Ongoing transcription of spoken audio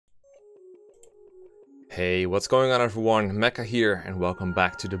Hey, what's going on everyone? Mekkah here, and welcome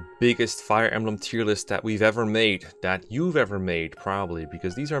back to the biggest Fire Emblem tier list that we've ever made, that you've ever made probably,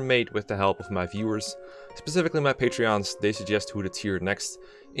 because these are made with the help of my viewers, specifically my Patreons. They suggest who to tier next.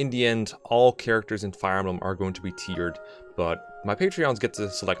 In the end, all characters in Fire Emblem are going to be tiered, but my Patreons get to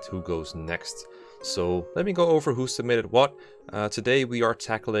select who goes next. So let me go over who submitted what. Today we are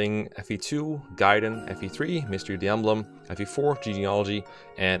tackling FE2, Gaiden, FE3, Mystery of the Emblem, FE4, Genealogy,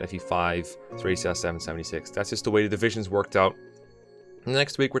 and FE5, Thracia 776. That's just the way the divisions worked out.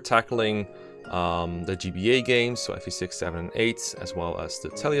 Next week we're tackling the GBA games, so FE6, 7, and 8, as well as the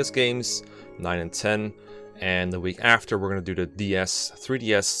Tellius games, 9 and 10. And the week after we're going to do the DS,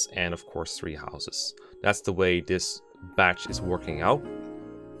 3DS, and of course 3 houses. That's the way this batch is working out.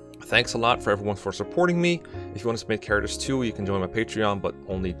 Thanks a lot for everyone for supporting me. If you want to submit characters too, you can join my Patreon, but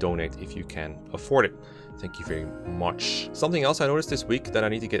only donate if you can afford it. Thank you very much. Something else I noticed this week that I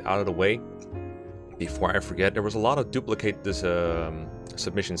need to get out of the way before I forget, there was a lot of duplicate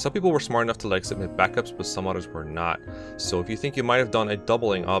submissions. Some people were smart enough to like submit backups, but some others were not. So if you think you might have done a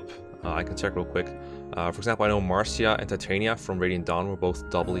doubling up, I can check real quick. For example, I know Marcia and Titania from Radiant Dawn were both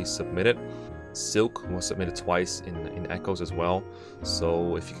doubly submitted. Silk was submitted twice in Echoes as well.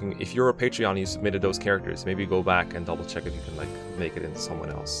 So if you're a Patreon and you submitted those characters, maybe go back and double check if you can like make it into someone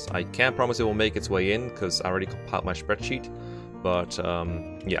else. I can't promise it will make its way in because I already compiled my spreadsheet, but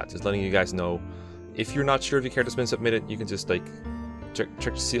yeah, just letting you guys know. If you're not sure if your character's been submitted, you can just like check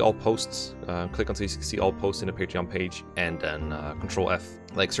to see all posts, click on see all posts in the Patreon page, and then Control F,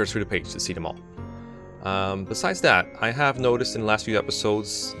 like search through the page to see them all. Besides that, I have noticed in the last few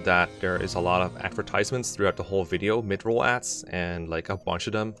episodes that there is a lot of advertisements throughout the whole video, mid-roll ads, and like a bunch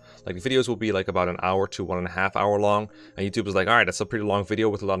of them. Like the videos will be like about an hour to 1.5 hour long, and YouTube is like, alright, that's a pretty long video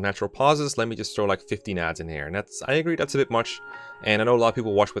with a lot of natural pauses, let me just throw like 15 ads in here. And I agree, that's a bit much, and I know a lot of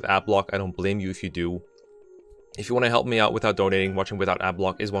people watch with ad block. I don't blame you if you do. If you want to help me out without donating, watching without ad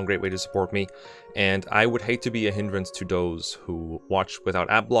block is one great way to support me. And I would hate to be a hindrance to those who watch without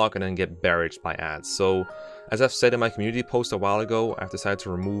ad block and then get barraged by ads. So, as I've said in my community post a while ago, I've decided to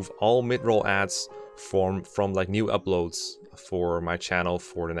remove all mid-roll ads from like new uploads for my channel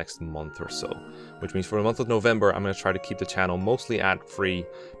for the next month or so. Which means for the month of November, I'm going to try to keep the channel mostly ad-free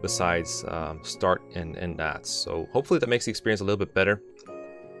besides start and end ads. So hopefully that makes the experience a little bit better.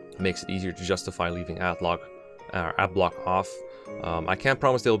 It makes it easier to justify leaving ad block off. I can't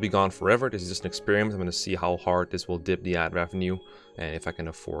promise they'll be gone forever. This is just an experiment. I'm going to see how hard this will dip the ad revenue and if I can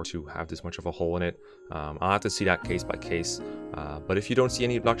afford to have this much of a hole in it. I'll have to see that case by case. But if you don't see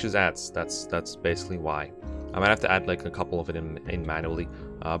any obnoxious ads, that's basically why. I might have to add like a couple of it in manually.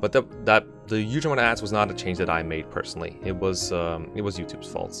 But the huge amount of ads was not a change that I made personally. It was YouTube's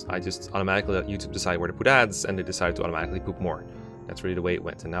fault. I just automatically let YouTube decide where to put ads, and they decided to automatically put more. That's really the way it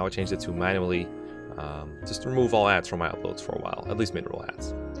went. And now I changed it to manually. Just to remove all ads from my uploads for a while, at least mid-roll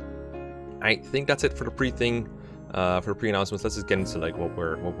ads. I think that's it for the pre-announcements. Let's just get into like what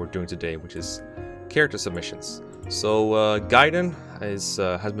we're doing today, which is character submissions. So Gaiden has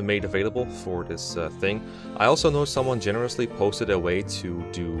been made available for this thing. I also know someone generously posted a way to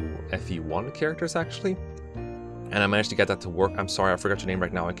do FE1 characters actually. And I managed to get that to work. I'm sorry, I forgot your name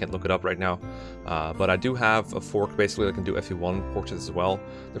right now. I can't look it up right now. But I do have a fork basically that can do FE1 portraits as well.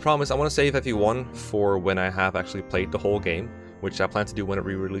 The problem is I want to save FE1 for when I have actually played the whole game, which I plan to do when it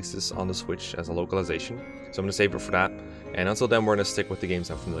re-releases on the Switch as a localization. So I'm going to save it for that. And until then, we're going to stick with the games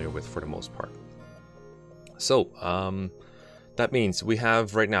I'm familiar with for the most part. So, that means we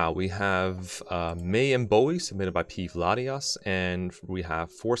have right now, May and Bowie submitted by P. Vladios, and we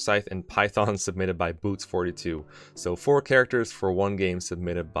have Forsyth and Python submitted by Boots42. So 4 characters for 1 game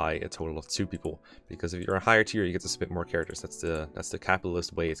submitted by a total of 2 people. Because if you're a higher tier, you get to submit more characters. That's the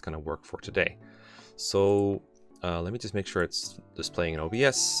capitalist way it's going to work for today. So let me just make sure it's displaying in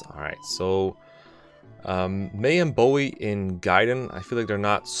OBS. Alright, so May and Bowie in Gaiden, I feel like they're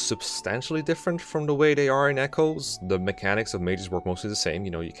not substantially different from the way they are in Echoes. The mechanics of mages work mostly the same.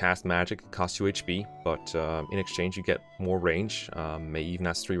 You know, you cast magic, it costs you HP, but in exchange you get more range. May even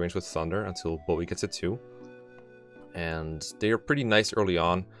has 3 range with Thunder until Bowie gets it 2. And they are pretty nice early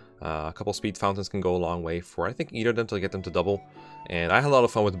on. A couple speed fountains can go a long way for, I think, either of them to get them to double. And I had a lot of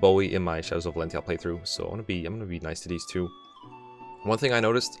fun with Bowie in my Shadows of Valentia playthrough, so I'm gonna be nice to these two. One thing I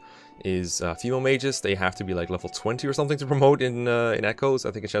noticed is female mages, they have to be like level 20 or something to promote in Echoes.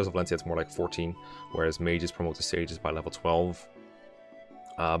 I think in Shadows of Valentia it's more like 14, whereas mages promote to sages by level 12.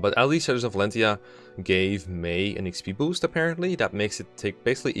 But at least Shadows of Valentia gave May an XP boost apparently. That makes it take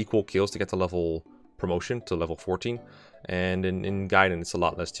basically equal kills to get to level promotion to level 14. And in Gaiden it's a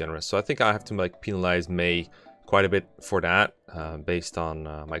lot less generous. So I think I have to like penalize May quite a bit for that, based on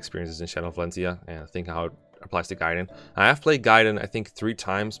my experiences in Shadow of Valencia, and I think how it applies to Gaiden. I have played Gaiden, I think 3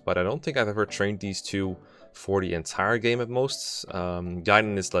 times, but I don't think I've ever trained these two for the entire game at most.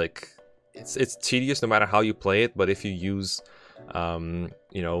 Gaiden is like, it's tedious no matter how you play it, but if you use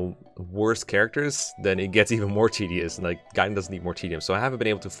you know, worse characters, then it gets even more tedious. Like, Gaiden doesn't need more tedium, so I haven't been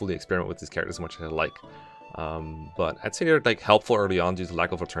able to fully experiment with these characters as much as I like. But I'd say they're like helpful early on due to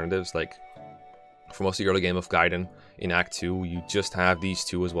lack of alternatives. Like, for most of the early game of Gaiden, in Act 2, you just have these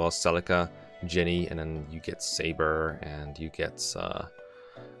two as well as Celica, Jenny, and then you get Saber, and you get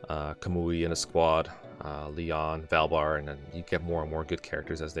Kamui in a squad, Leon, Valbar, and then you get more and more good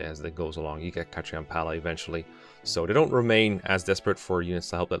characters as they goes along. You get Katrian Pala eventually, so they don't remain as desperate for units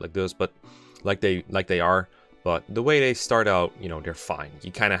to help out like this, but like they are. But the way they start out, you know, they're fine.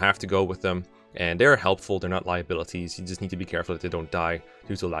 You kind of have to go with them. And they're helpful, they're not liabilities. You just need to be careful that they don't die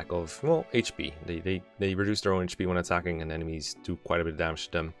due to lack of, well, HP. They reduce their own HP when attacking, and enemies do quite a bit of damage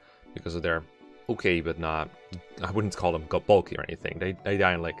to them because of their okay, but not, I wouldn't call them bulky or anything. They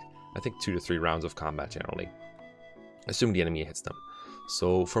die in like, I think 2 to 3 rounds of combat generally, assuming the enemy hits them.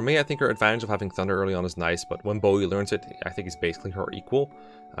 So for me, I think her advantage of having Thunder early on is nice, but when Bowie learns it, I think it's basically her equal.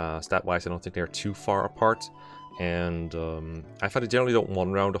 Stat-wise, I don't think they're too far apart. And I find they generally don't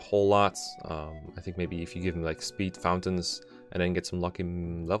one round a whole lot. I think maybe if you give them like speed fountains and then get some lucky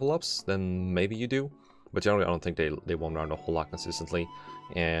level ups, then maybe you do. But generally I don't think they one round a whole lot consistently.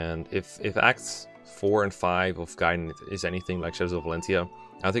 And if Acts 4 and 5 of Gaiden is anything like Shadows of Valencia,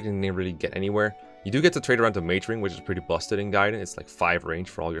 I don't think they can really get anywhere. You do get to trade around the Mage Ring, which is pretty busted in Gaiden. It's like 5 range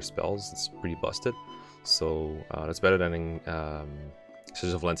for all your spells. It's pretty busted. So that's better than in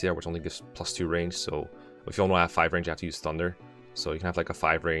Shadows of Valencia, which only gives +2 range. So if you only have 5 range, you have to use Thunder. So you can have like a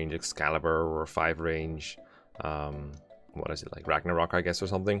 5 range Excalibur or a 5 range, what is it, like Ragnarok, I guess, or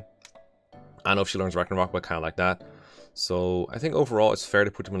something. I don't know if she learns Ragnarok, but kind of like that. So I think overall it's fair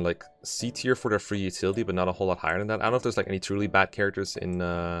to put them in like C tier for their free utility, but not a whole lot higher than that. I don't know if there's like any truly bad characters in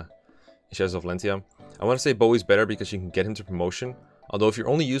Shadows of Valencia. I want to say Bowie's better because you can get him to promotion. Although if you're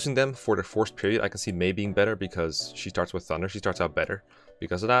only using them for their forced period, I can see May being better because she starts with Thunder. She starts out better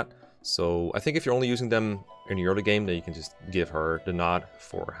because of that. So I think if you're only using them in the early game, then you can just give her the nod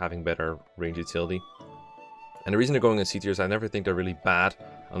for having better range utility. And the reason they're going in C tier is I never think they're really bad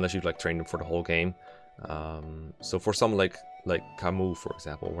unless you've like trained them for the whole game. So for someone like Camus, for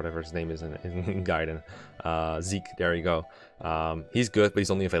example, whatever his name is in Gaiden, Zeke, there you go. He's good, but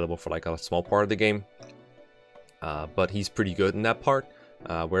he's only available for like a small part of the game. But he's pretty good in that part.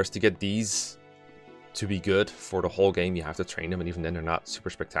 Whereas to get these to be good for the whole game, you have to train them, and even then they're not super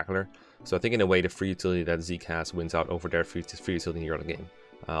spectacular. So I think in a way the free utility that Zeke has wins out over their free utility in the early game.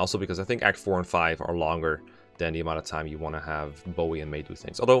 Also because I think Act 4 and 5 are longer than the amount of time you want to have Bowie and May do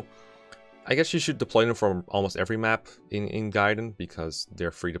things. Although, I guess you should deploy them from almost every map in Gaiden because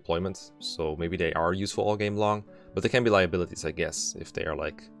they're free deployments. So maybe they are useful all game long, but they can be liabilities, I guess, if they are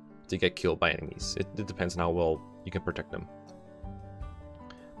like to get killed by enemies. It depends on how well you can protect them.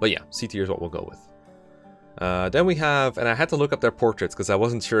 But yeah, C tier is what we'll go with. Then we have, and I had to look up their portraits because I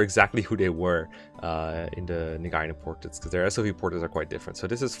wasn't sure exactly who they were in the Gaiden portraits, because their SOV portraits are quite different. So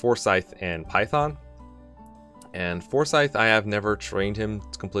this is Forsyth and Python. And Forsyth, I have never trained him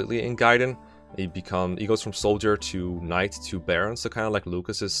completely in Gaiden. He goes from soldier to knight to baron, so kind of like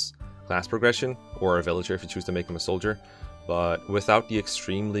Lucas's class progression, or a villager if you choose to make him a soldier, but without the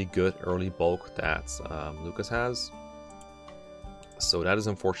extremely good early bulk that Lucas has. So that is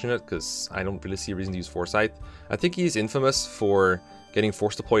unfortunate because I don't really see a reason to use Forsyth. I think he's infamous for getting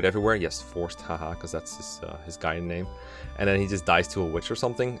force deployed everywhere. Yes, forced, haha, because that's his Gaiden name. And then he just dies to a witch or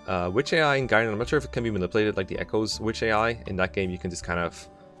something. Witch AI in Gaiden, I'm not sure if it can be manipulated like the Echo's witch AI. In that game, you can just kind of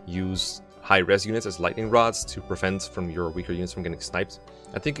use high-res units as lightning rods to prevent from your weaker units from getting sniped.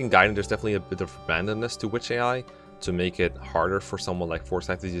 I think in Gaiden, there's definitely a bit of randomness to witch AI to make it harder for someone like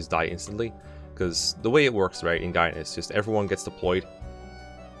Forsyth to just die instantly. Because the way it works, right, in Gaiden is just everyone gets deployed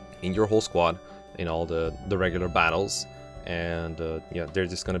in your whole squad in all the regular battles. And yeah, they're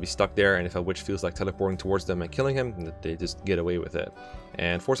just going to be stuck there, and if a witch feels like teleporting towards them and killing him, they just get away with it.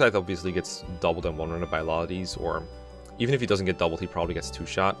 And Forsyth obviously gets doubled and one-runed by a lot of these, or even if he doesn't get doubled, he probably gets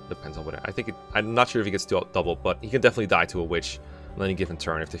two-shot, depends on what I'm not sure if he gets doubled, but he can definitely die to a witch on any given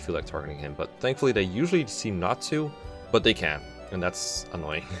turn if they feel like targeting him. But thankfully they usually seem not to, but they can, and that's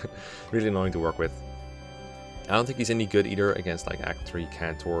annoying. Really annoying to work with. I don't think he's any good either against like Act 3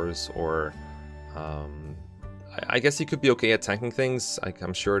 Cantors, or I guess he could be okay at tanking things.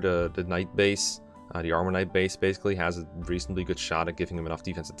 I'm sure the Knight base, the Armor Knight base basically has a reasonably good shot at giving him enough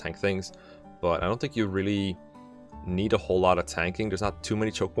defense to tank things. But I don't think you really need a whole lot of tanking. There's not too many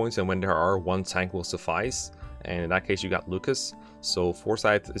choke points, and when there are, one tank will suffice. and in that case you got Lucas. So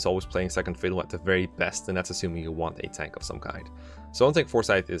Forsyth is always playing second fiddle at the very best, and that's assuming you want a tank of some kind. So I don't think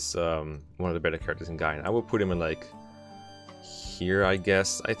Forsyth is one of the better characters in Gaiden. I would put him in like here, I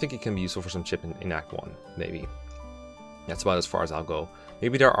guess. I think he can be useful for some chip in Act 1, maybe. That's about as far as I'll go.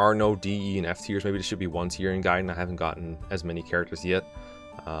 Maybe there are no D, E, and F tiers. Maybe there should be 1 tier in Gaiden. I haven't gotten as many characters yet.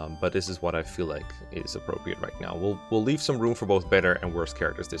 But this is what I feel like is appropriate right now. We'll leave some room for both better and worse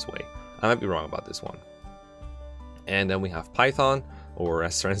characters this way. I might be wrong about this one. And then we have Python, or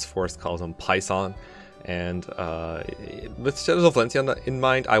as Transforce calls him, Python. And with Shadows of Valentia in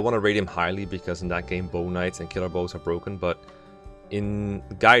mind, I want to rate him highly because in that game bow knights and killer bows are broken. But in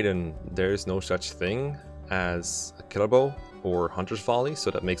Gaiden, there is no such thing as a killer bow or hunter's volley, so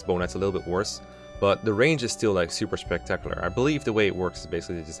that makes bow knights a little bit worse. But the range is still like super spectacular. I believe the way it works is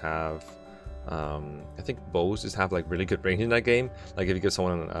basically to just have, I think bows just have like really good range in that game. Like if you give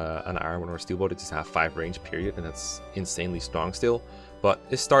someone an iron or a steel bow, they just have 5 range period, and that's insanely strong still. But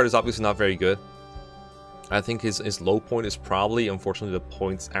his start is obviously not very good. I think his low point is probably, unfortunately, the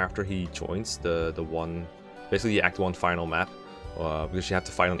points after he joins the one, basically the Act 1 final map. Because you have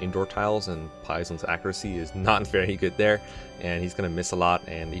to fight on indoor tiles, and Python's accuracy is not very good there, and he's going to miss a lot,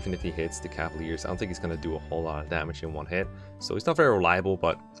 and even if he hits the Cavaliers, I don't think he's going to do a whole lot of damage in one hit. So he's not very reliable,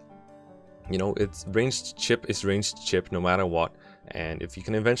 but you know, it's ranged chip is ranged chip no matter what, and if you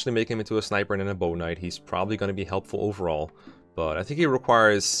can eventually make him into a sniper and then a bow knight, he's probably going to be helpful overall. But I think he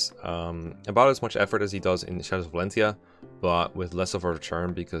requires about as much effort as he does in Shadows of Valentia, but with less of a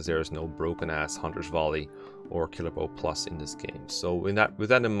return because there is no broken ass Hunter's Volley or Killer Bow Plus in this game. So with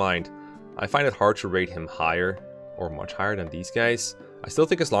that in mind, I find it hard to rate him higher or much higher than these guys. I still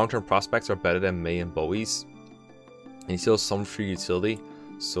think his long-term prospects are better than May and Bowie's, and he still has some free utility.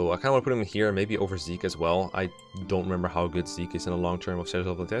 So I kind of want to put him here, maybe over Zeke as well. I don't remember how good Zeke is in the long term of Shadows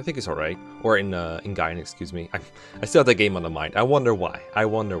of Valentia. I think he's alright. Or in Gaiden, excuse me. I still have that game on the mind. I wonder why.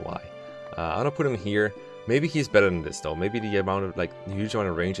 I'm gonna put him here. Maybe he's better than this though. Maybe the amount of, like, the huge amount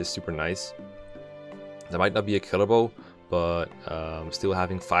of range is super nice. That might not be a killer bow, but still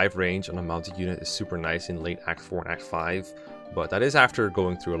having 5 range on a mounted unit is super nice in late Act 4 and Act 5. But that is after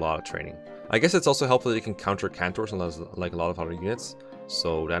going through a lot of training. I guess it's also helpful that you can counter Cantors like a lot of other units.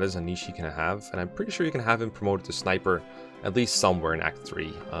 So that is a niche he can have, and I'm pretty sure you can have him promoted to Sniper at least somewhere in Act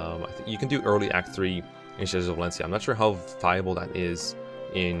 3. I think you can do early Act 3 in Shadows of Valentia. I'm not sure how viable that is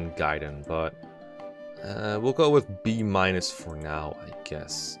in Gaiden, but we'll go with B- for now, I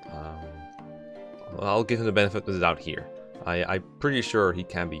guess. I'll give him the benefit of the doubt here. I'm pretty sure he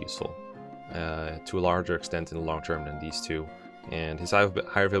can be useful to a larger extent in the long term than these two, and his higher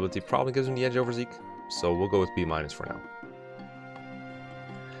availability probably gives him the edge over Zeke, so we'll go with B- for now.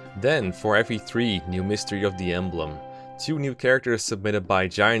 Then, for FE3, New Mystery of the Emblem. 2 new characters submitted by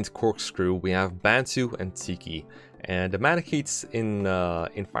Giant Corkscrew. We have Bantu and Tiki. And the Manicheets in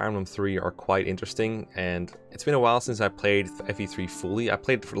Fire Emblem 3 are quite interesting, and it's been a while since I played FE3 fully. I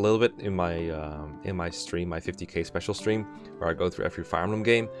played it for a little bit in my stream, my 50k special stream, where I go through every Fire Emblem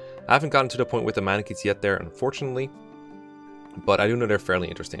game. I haven't gotten to the point with the Manicheets yet there, unfortunately, but I do know they're fairly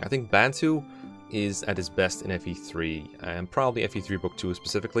interesting. I think Bantu is at his best in FE3, and probably FE3 Book 2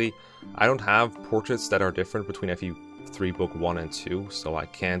 specifically. I don't have portraits that are different between FE3 Book 1 and 2, so I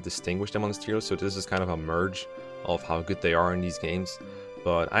can't distinguish them on this tier list, so this is kind of a merge of how good they are in these games.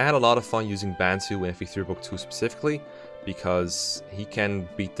 But I had a lot of fun using Bantu in FE3 Book 2 specifically, because he can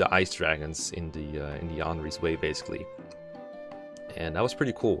beat the ice dragons in the Anri's way, basically. And that was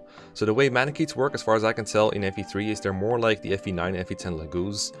pretty cool. So the way Manicheets work, as far as I can tell, in FE3 is they're more like the FE9 and FE10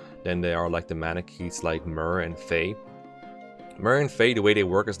 Lagoos than they are like the Manicheets like Myrrh and Faye. Myrrh and Faye, the way they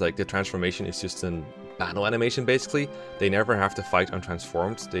work is like the transformation is just a battle animation, basically. They never have to fight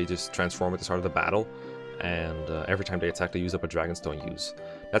untransformed, they just transform at the start of the battle, and every time they attack they use up a Dragonstone use.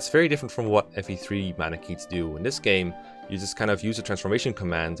 That's very different from what FE3 Manicheets do. In this game, you just kind of use a transformation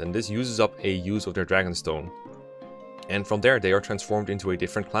command, and this uses up a use of their Dragonstone. And from there, they are transformed into a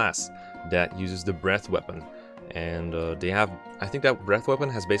different class that uses the Breath Weapon. And they have, I think that Breath Weapon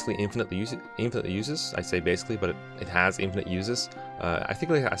has basically infinite uses. I say basically, but it has infinite uses. I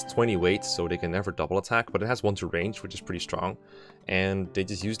think it has 20 weight, so they can never double attack, but it has 1 to range, which is pretty strong. And they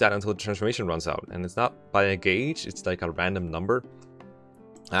just use that until the transformation runs out. And it's not by a gauge, it's like a random number.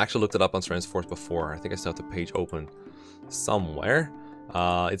 I actually looked it up on Transforce before. I think I still have the page open somewhere.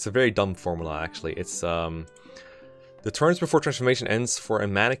 It's a very dumb formula, actually. It's the turns before transformation ends for a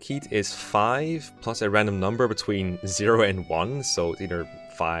Manicheet is 5 plus a random number between 0 and 1, so it's either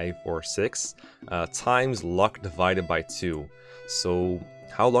 5 or 6, times luck divided by 2. So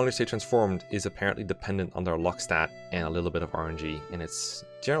How long they stay transformed is apparently dependent on their luck stat and a little bit of RNG, and it's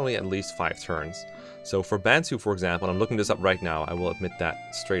generally at least 5 turns. So for Bantu, for example, and I'm looking this up right now, I will admit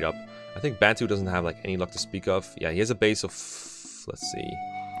that straight up. I think Bantu doesn't have like any luck to speak of. Yeah, he has a base of, let's see,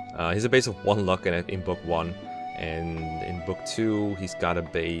 he has a base of 1 luck in book 1, and in book 2 he's got a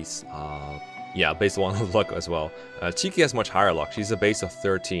base yeah, base of 1 luck as well. Cheeky has much higher luck. She's a base of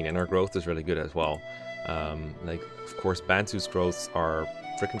 13, and her growth is really good as well. Like, of course, Bantu's growths are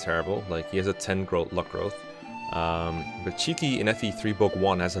freaking terrible. Like, he has a 10 luck growth. But Cheeky in FE3 book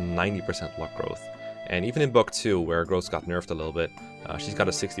 1 has a 90% luck growth. And even in book 2, where her growth got nerfed a little bit, she's got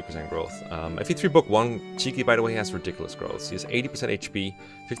a 60% growth. FE3 book 1, Cheeky, by the way, has ridiculous growth. She has 80% HP,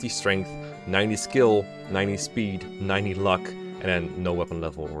 50 strength, 90 skill, 90 speed, 90 luck, and then no weapon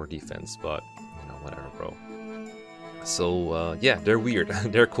level or defense. But, you know, whatever, bro. So, yeah, they're weird.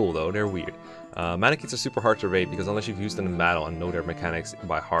 They're cool, though. They're weird. Mannequins are super hard to rate because unless you've used them in battle and know their mechanics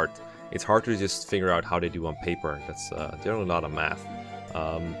by heart, it's hard to just figure out how they do on paper. That's generally a lot of math.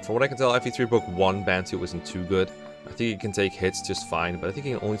 From what I can tell, FE3 book 1 Bantu isn't too good. I think he can take hits just fine, but I think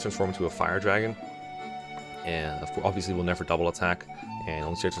he can only transform into a fire dragon. And of course, obviously will never double attack, and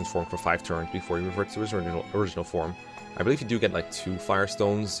only stay transformed for 5 turns before he reverts to his original form. I believe you do get like 2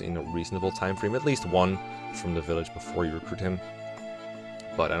 firestones in a reasonable time frame, at least 1 from the village before you recruit him.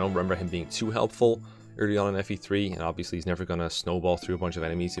 But I don't remember him being too helpful early on in FE3, and obviously he's never gonna snowball through a bunch of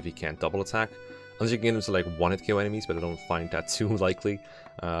enemies if he can't double attack. Unless you can get him to like one-hit KO enemies, but I don't find that too likely.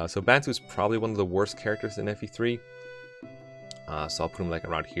 So Bantu is probably one of the worst characters in FE3. So I'll put him like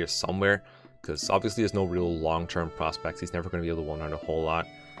around here somewhere, because obviously there's no real long-term prospects. He's never going to be able to one-run a whole lot,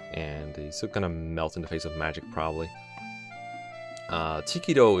 and he's still going to melt in the face of magic probably.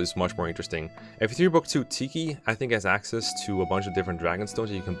 Tiki though is much more interesting. FE3 book 2 Tiki, I think, has access to a bunch of different dragon stones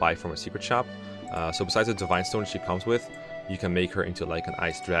that you can buy from a secret shop. So besides the divine stone she comes with, you can make her into like an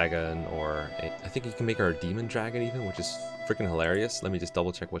ice dragon, or I think you can make her a demon dragon even, which is freaking hilarious. Let me just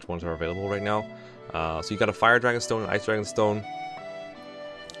double check which ones are available right now. So you got a fire dragon stone, an ice dragon stone,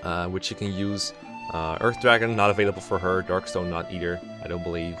 which you can use. Earth dragon, not available for her. Dark stone, not either, I don't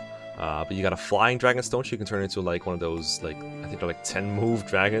believe. But you got a flying dragon stone, so you can turn into like one of those, like, I think they're like 10 move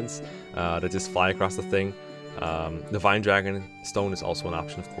dragons that just fly across the thing. Divine dragon stone is also an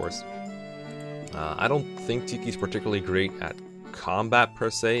option, of course. I don't think Tiki's particularly great at combat per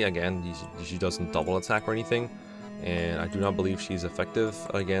se. Again, she doesn't double attack or anything, and I do not believe she's effective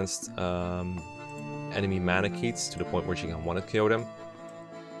against enemy Mannequins to the point where she can one-hit KO them.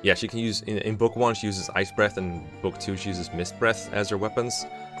 Yeah, she can use, in book 1 she uses Ice Breath, and book 2 she uses Mist Breath as her weapons,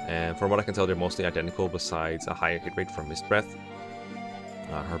 and from what I can tell they're mostly identical besides a higher hit rate for Mist Breath,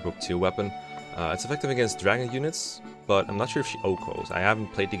 her book 2 weapon. It's effective against dragon units, but I'm not sure if she OHKOs. I haven't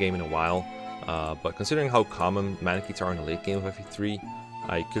played the game in a while, but considering how common Mannequins are in the late game of FE3,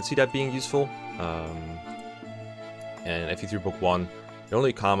 I could see that being useful. And FE3 book 1, they're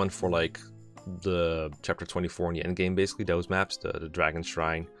only common for like the chapter 24 in the end game, basically those maps, the Dragon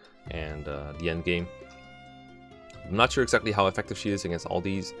Shrine and the end game. I'm not sure exactly how effective she is against all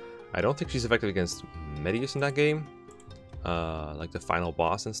these. I don't think she's effective against Medius in that game, like the final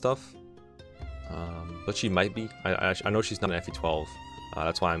boss and stuff. But she might be. I know she's not in FE12.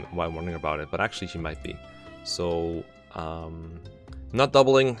 That's why I'm wondering about it. But actually, she might be. So, not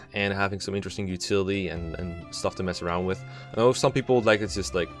doubling and having some interesting utility and stuff to mess around with. I know some people would like to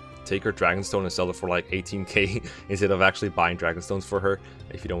just like take her Dragonstone and sell it for like 18k instead of actually buying Dragonstones for her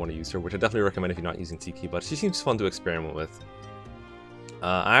if you don't want to use her, which I definitely recommend if you're not using Tiki. But she seems fun to experiment with.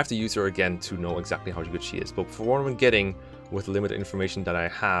 I have to use her again to know exactly how good she is. But for what I'm getting with the limited information that I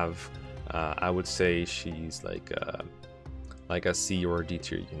have, I would say she's like a C or a D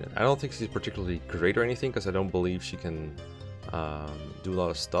tier unit. I don't think she's particularly great or anything because I don't believe she can do a lot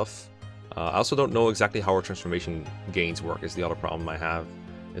of stuff. I also don't know exactly how her transformation gains work is the other problem I have.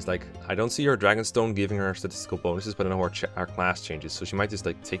 It's like, I don't see her Dragonstone giving her statistical bonuses, but I know her class changes. So she might just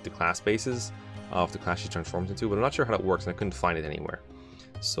like take the class bases of the class she transforms into, but I'm not sure how that works and I couldn't find it anywhere.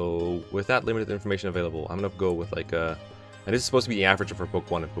 So with that limited information available, I'm gonna go with like a, and this is supposed to be the average of her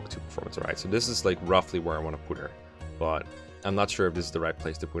book 1 and book 2 performance, right? So this is like roughly where I want to put her, but I'm not sure if this is the right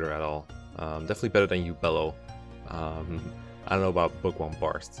place to put her at all. Definitely better than you, Bello. I don't know about book 1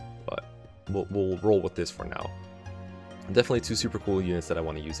 Barst, but we'll roll with this for now. Definitely two super cool units that I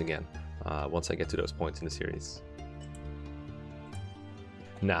want to use again once I get to those points in the series.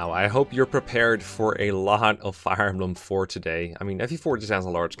 Now, I hope you're prepared for a lot of Fire Emblem 4 today. I mean, FE4 just has a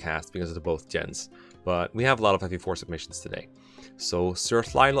large cast because of both gens, but we have a lot of FE4 submissions today. So, Sir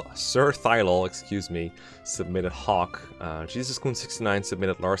Thylol, excuse me, submitted Hawk. Jesus Kun 69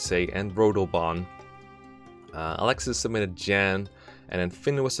 submitted Larce and Rodobon. Alexis submitted Jan, And then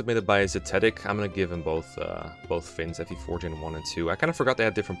Finn was submitted by Zetetic. I'm gonna give him both Finns, FE4 Gen 1 and 2. I kind of forgot they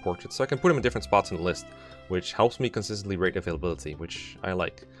had different portraits, so I can put them in different spots in the list, which helps me consistently rate availability, which I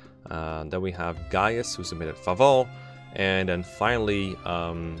like. Then we have Gaius, who submitted Faval. And then finally,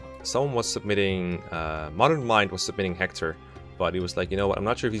 someone was submitting, Modern Mind was submitting Hector, but he was like, you know what, I'm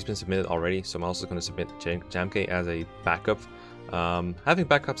not sure if he's been submitted already, so I'm also going to submit Jamke as a backup. Having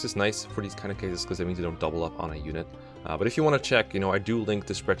backups is nice for these kind of cases because it means you don't double up on a unit. But if you want to check, I do link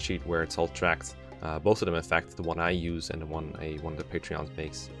the spreadsheet where it's all tracked. Both of them, in fact, the one I use and the one one of the Patreons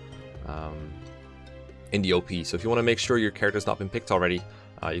makes in the OP. So if you want to make sure your character's not been picked already,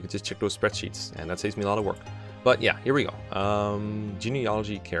 you can just check those spreadsheets, and that saves me a lot of work. But yeah, here we go.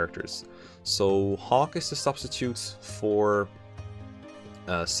 Genealogy characters. So Hawk is the substitute for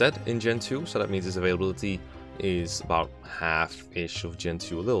Zed in Gen 2, so that means his availability is about half-ish of Gen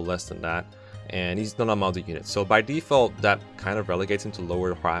 2, a little less than that. And he's not a mounted unit. So by default, that kind of relegates him to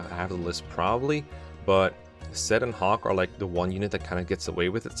lower half of the list probably. But Zed and Hawk are like the one unit that kind of gets away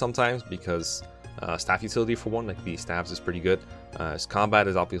with it sometimes because staff utility for one, like the staffs, is pretty good. His combat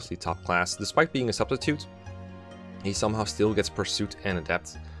is obviously top class. Despite being a substitute, he somehow still gets Pursuit and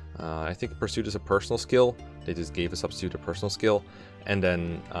Adept. I think Pursuit is a personal skill. They just gave a substitute a personal skill. And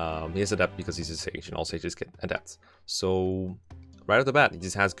then he has Adept because he's a Sage, and all Sages get Adept. So right off the bat, he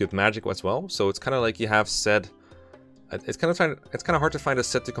just has good magic as well. So it's kind of like you have Zed. It's kind of hard to find a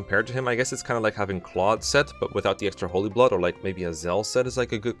set to compare to him. I guess it's kind of like having Claude set, but without the extra Holy Blood, or like maybe a Zell set is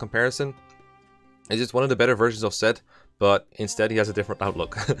like a good comparison. It's just one of the better versions of Zed, but instead he has a different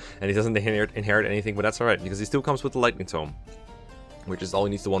outlook, and he doesn't inherit anything, but that's alright, because he still comes with the Lightning Tome, which is all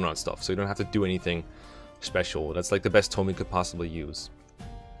he needs to one-round stuff, so you don't have to do anything special. That's like the best tome you could possibly use.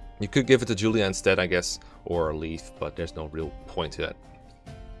 You could give it to Julia instead, I guess, or Leaf, but there's no real point to that.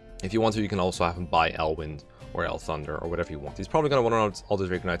 If you want to, you can also have him buy Elwind or El Thunder or whatever you want. He's probably going to one-round all the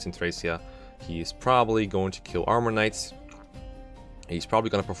Drake Knights in Thracia. He's probably going to kill Armor Knights. He's probably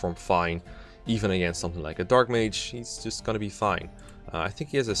going to perform fine. Even against something like a Dark Mage, he's just going to be fine. I think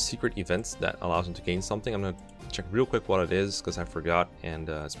he has a secret event that allows him to gain something. I'm going to check real quick what it is, because I forgot. And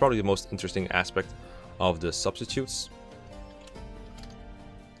it's probably the most interesting aspect of the substitutes.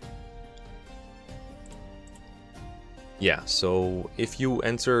 Yeah, so if you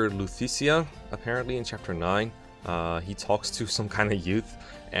enter Luthetia, apparently in Chapter 9, he talks to some kind of youth,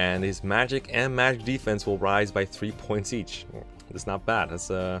 and his magic and magic defense will rise by 3 points each. That's not bad.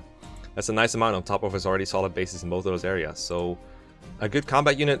 That's a nice amount on top of his already solid bases in both of those areas. So a good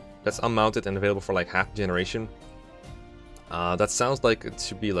combat unit that's unmounted and available for like half generation. That sounds like it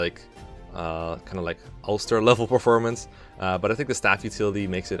should be like kind of like Ulster level performance, but I think the staff utility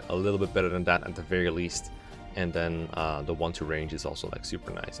makes it a little bit better than that at the very least. And then the 1-2 range is also like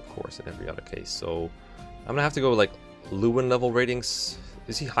super nice, of course, in every other case. So I'm gonna have to go with like Lewin level ratings.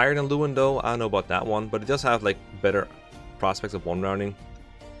 Is he higher than Lewin though? I don't know about that one, but it does have like better prospects of one-rounding.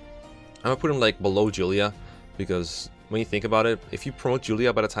 I'm gonna put him like below Julia, because when you think about it, if you promote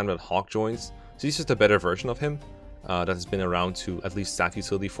Julia by the time that Hawk joins, so he's just a better version of him that has been around to at least staff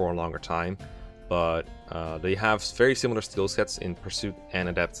utility for a longer time. But they have very similar skill sets in Pursuit and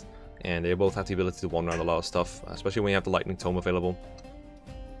Adept, and they both have the ability to one-round a lot of stuff, especially when you have the Lightning Tome available.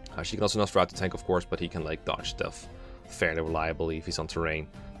 She can also not throughout the tank, of course, but he can like dodge stuff fairly reliably if he's on terrain.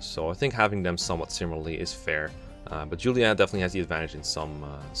 So I think having them somewhat similarly is fair. But Julia definitely has the advantage in some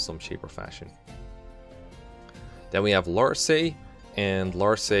shape or fashion. Then we have Larcey, and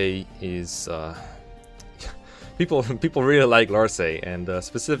Larcey is people really like Larcey, and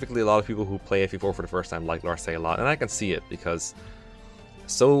specifically a lot of people who play FE4 for the first time like Larcey a lot, and I can see it because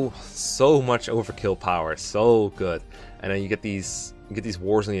so much overkill power, so good. And then you get these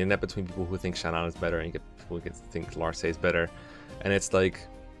wars on the internet between people who think Shannon is better, and you get people who think Larcey is better, and it's like,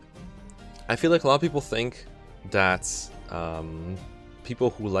 I feel like a lot of people think that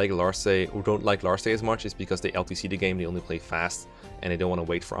people who like Larcey or don't like Larcey as much is because they LTC the game, they only play fast and they don't want to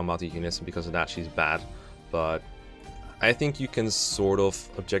wait for unmounted units, and because of that she's bad. But I think you can sort of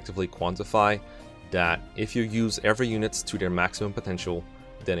objectively quantify that if you use every unit to their maximum potential,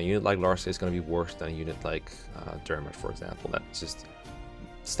 then a unit like Larcey is going to be worse than a unit like Dermot, for example. That's just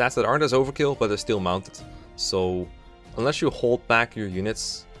stats that aren't as overkill, but they're still mounted. So unless you hold back your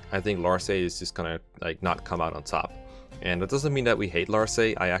units, I think Larcey is just gonna like not come out on top. And that doesn't mean that we hate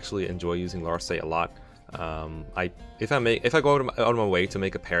Larcey. I actually enjoy using Larcey a lot. If I go out of my way to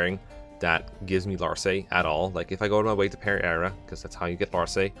make a pairing that gives me Larcey at all, like if I go out of my way to pair Era, because that's how you get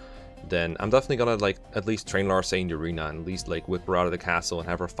Larcey, then I'm definitely gonna like at least train Larcey in the arena and at least like whip her out of the castle and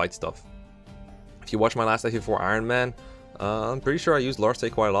have her fight stuff. If you watch my last FE4 Iron Man, I'm pretty sure I used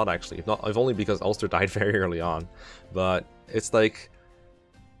Larcey quite a lot actually, if only because Ulster died very early on. But it's like,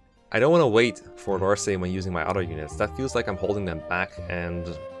 I don't want to wait for Larcey when using my other units. That feels like I'm holding them back,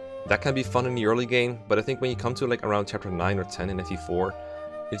 and that can be fun in the early game, but I think when you come to like around chapter 9 or 10 in FE4,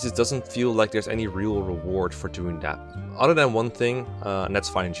 it just doesn't feel like there's any real reward for doing that. Other than one thing, and that's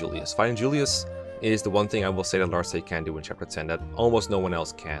Fighting Julius. Fighting Julius is the one thing I will say that Larcey can do in chapter 10 that almost no one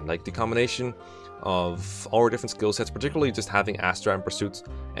else can. Like the combination of all her different skill sets, particularly just having Astra in pursuit,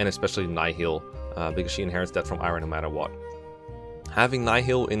 and especially Nihil, because she inherits that from Ira no matter what. Having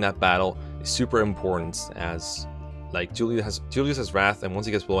Nihil in that battle is super important, as like Julius has Wrath, and once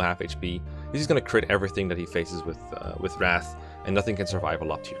he gets below half HP, he's just gonna crit everything that he faces with Wrath, and nothing can survive a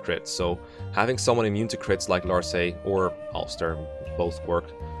lot to your crits. So having someone immune to crits like Larcey or Ulster, both work,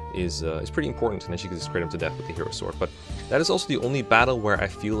 is pretty important, and then she can just crit him to death with the Hero Sword. But that is also the only battle where I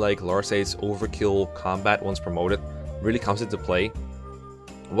feel like Larcey's overkill combat once promoted really comes into play.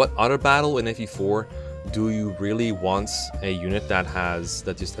 What other battle in FE4 do you really want a unit that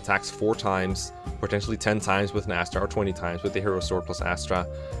just attacks 4 times, potentially 10 times with an Astra, or 20 times with the Hero Sword plus Astra,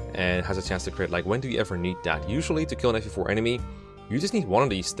 and has a chance to crit? Like, when do you ever need that? Usually to kill an FE4 enemy, you just need one of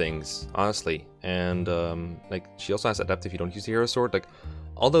these things, honestly. And like, she also has Adept if you don't use the Hero Sword. Like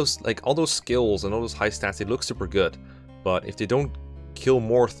all those skills and all those high stats, they look super good, but if they don't kill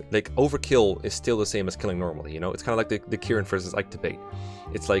more, like overkill is still the same as killing normally, you know? It's kind of like the Kieran versus Ike debate.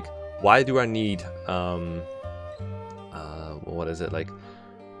 It's like, why do I need what is it, like,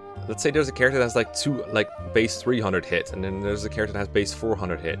 let's say there's a character that has like base 300 hit, and then there's a character that has base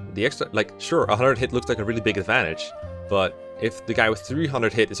 400 hit. The extra, like, sure, 100 hit looks like a really big advantage, but if the guy with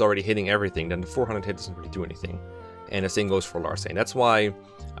 300 hit is already hitting everything, then the 400 hit doesn't really do anything. And the same goes for Larcey. And that's why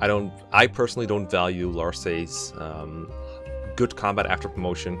I personally don't value Larcey's good combat after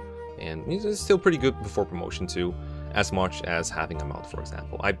promotion, and he's still pretty good before promotion too, as much as having a mount, for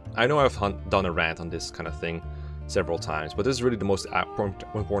example. I know I've done a rant on this kind of thing several times, but this is really the most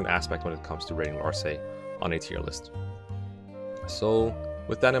important aspect when it comes to rating Larcey on a tier list. So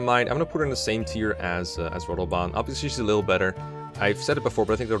with that in mind, I'm going to put her in the same tier as Rotoban. Obviously she's a little better. I've said it before,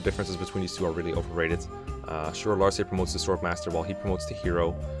 but I think the differences between these two are really overrated. Sure, Larcey promotes the Swordmaster while he promotes the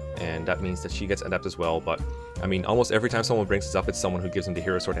Hero, and that means that she gets Adept as well, but I mean, almost every time someone brings this up, it's someone who gives him the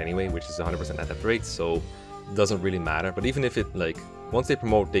Hero Sword anyway, which is 100% Adept rate, so it doesn't really matter. But even if it, like, once they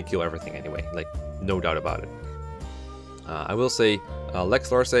promote, they kill everything anyway, like, no doubt about it. I will say, Lex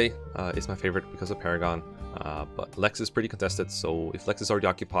Larcey is my favorite because of Paragon, but Lex is pretty contested, so if Lex is already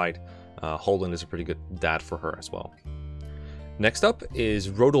occupied, Holden is a pretty good dad for her as well. Next up is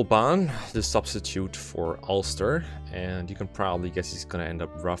Rotoban, the substitute for Ulster, and you can probably guess he's going to end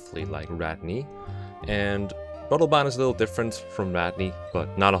up roughly like Radney. And Rotoban is a little different from Radney,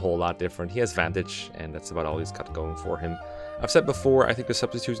 but not a whole lot different. He has Vantage, and that's about all he's got going for him. I've said before, I think the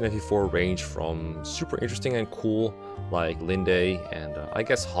substitutes in FE4 range from super interesting and cool, like Linde, and I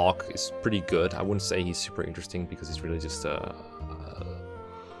guess Hawk is pretty good. I wouldn't say he's super interesting because he's really just a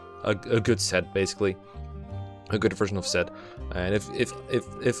good set, basically. A good version of Zed. And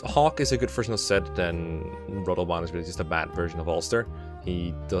if Hawk is a good version of Zed, then Rotoban is really just a bad version of Ulster.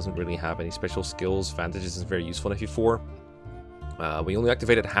 He doesn't really have any special skills. Vantage isn't very useful in FE4. We only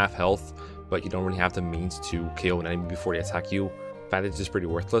activated half health, but you don't really have the means to KO an enemy before they attack you. Vantage is pretty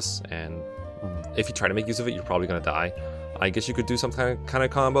worthless, and if you try to make use of it, you're probably gonna die. I guess you could do some kind of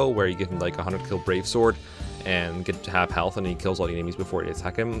combo where you give him like a 100 kill Brave Sword and get to have health, and he kills all the enemies before they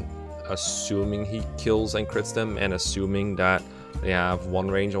attack him, assuming he kills and crits them, and assuming that they have one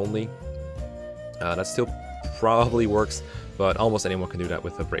range only. That still probably works, but almost anyone can do that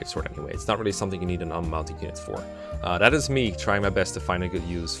with a Brave Sword anyway. It's not really something you need an unmounted unit for. That is me trying my best to find a good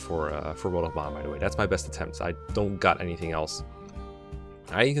use for Rotoban, by the way. That's my best attempt. I don't got anything else.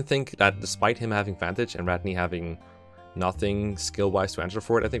 I even think that despite him having Vantage and Radney having nothing skill-wise to answer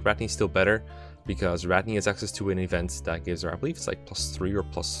for it, I think Radney's still better, because Radney has access to an event that gives her, I believe it's like +3 or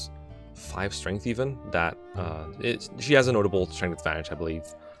 +5 strength even, that she has a notable strength advantage, I believe,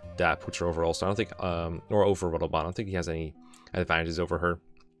 that puts her over Ulster. I don't think, or over Rotoban. I don't think he has any advantages over her.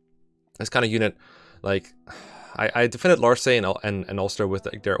 This kind of unit, like, I defended Larcey and Ulster with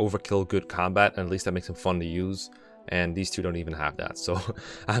like, their overkill good combat, and at least that makes them fun to use, and these two don't even have that, so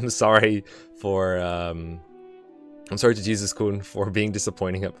I'm sorry for, I'm sorry to Jesus Kun for being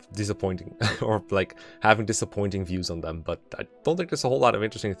disappointing, or like having disappointing views on them, but I don't think there's a whole lot of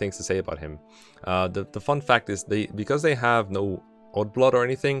interesting things to say about him. The fun fact is because they have no odd blood or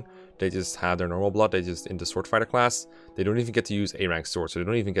anything, they just have their normal blood. They just in the sword fighter class, they don't even get to use A rank swords, so they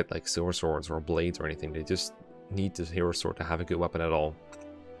don't even get like silver swords or blades or anything. They just need the hero sword to have a good weapon at all,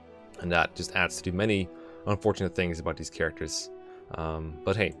 and that just adds to the many unfortunate things about these characters.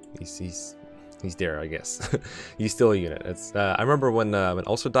 But hey, he's there, I guess. He's still a unit. It's I remember when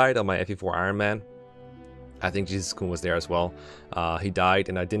also died on my FE4 Iron Man. I think Jesus Kun was there as well. He died,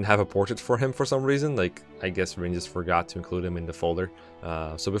 and I didn't have a portrait for him for some reason. Like, I guess Rin just forgot to include him in the folder.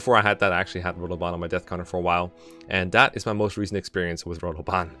 So before I had that, I actually had Rotoban on my death counter for a while. And that is my most recent experience with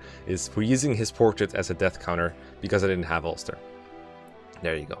Rotoban, is for using his portrait as a death counter because I didn't have Ulster.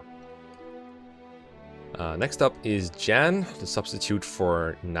 There you go. Next up is Jan, the substitute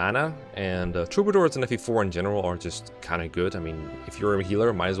for Nana. And Troubadours and FE4 in general are just kind of good. I mean, if you're a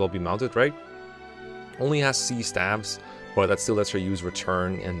healer, might as well be mounted, right? Only has C stabs, but that still lets her use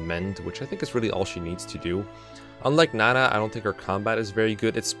return and mend, which I think is really all she needs to do. Unlike Nana, I don't think her combat is very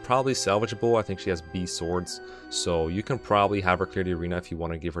good. It's probably salvageable. I think she has B swords, so you can probably have her clear the arena if you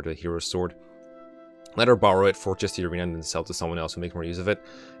want to give her the hero sword. Let her borrow it for just the arena and then sell to someone else who make more use of it.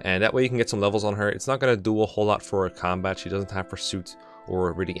 And that way you can get some levels on her. It's not going to do a whole lot for her combat. She doesn't have pursuit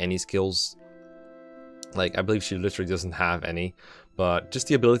or really any skills. Like, I believe she literally doesn't have any. But just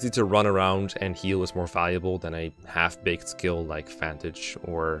the ability to run around and heal is more valuable than a half-baked skill like Vantage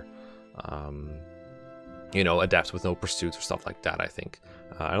or, you know, Adapt with no pursuit or stuff like that, I think.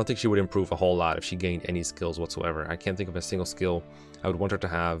 I don't think she would improve a whole lot if she gained any skills whatsoever. I can't think of a single skill I would want her to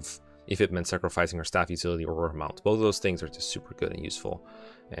have if it meant sacrificing her staff utility or her mount. Both of those things are just super good and useful.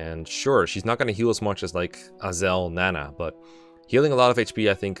 And sure, she's not going to heal as much as like Azel, Nana, but healing a lot of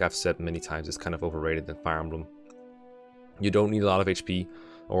HP, I think I've said many times, is kind of overrated in Fire Emblem. You don't need a lot of HP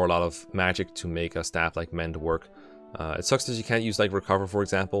or a lot of magic to make a staff like Mend work. It sucks that you can't use like Recover, for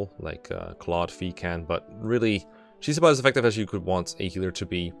example, like Claude Fee can, but really, she's about as effective as you could want a healer to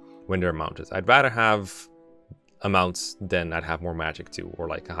be when they're mounted. I'd rather have a mount than I'd have more magic too, or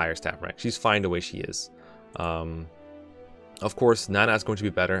like a higher staff rank. She's fine the way she is. Of course, Nana is going to be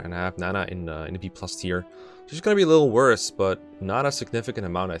better, and I have Nana in the B+ tier. She's going to be a little worse, but not a significant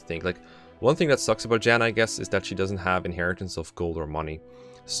amount, I think. Like, one thing that sucks about Jan, I guess, is that she doesn't have inheritance of gold or money.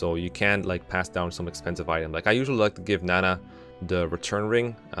 So you can't, like, pass down some expensive item. Like, I usually like to give Nana the return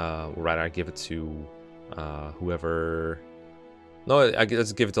ring, or rather, I give it to whoever... No, I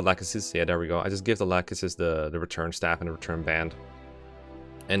just give it to Lachesis. Yeah, there we go. I just give the Lachesis the return staff and the return band.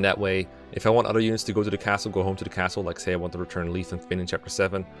 And that way, if I want other units to go to the castle, go home to the castle, like say I want to return Leaf and Finn in Chapter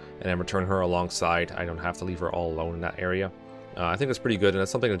 7, and then return her alongside, I don't have to leave her all alone in that area. I think that's pretty good, and that's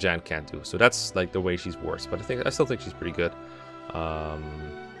something that Jan can't do. So that's like the way she's worse, but I still think she's pretty good.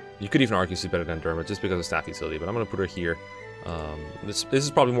 You could even argue she's better than Dermot just because of staff utility, but I'm going to put her here. This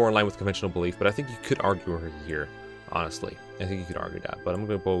is probably more in line with conventional belief, but I think you could argue her here, honestly. I think you could argue that, but I'm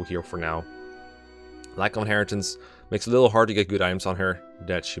going to go here for now. Lack of inheritance makes it a little hard to get good items on her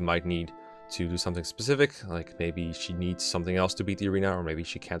that she might need to do something specific, like maybe she needs something else to beat the arena, or maybe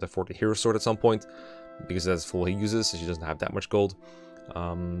she can't afford the hero sword at some point because that's full he uses, so she doesn't have that much gold.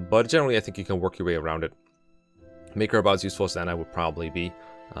 But generally, I think you can work your way around it. Make her about as useful as Nana would probably be.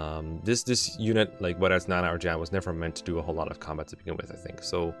 This unit, like whether it's Nana or Jan, was never meant to do a whole lot of combat to begin with, I think.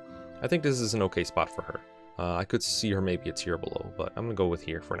 So I think this is an okay spot for her. I could see her maybe a tier below, but I'm going to go with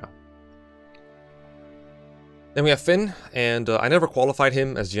here for now. Then we have Finn, and I never qualified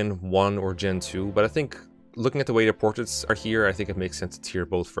him as Gen 1 or Gen 2, but I think looking at the way the portraits are here, I think it makes sense to tier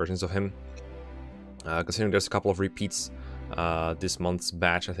both versions of him. Considering there's a couple of repeats this month's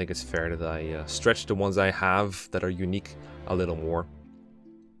batch, I think it's fair that I stretch the ones I have that are unique a little more.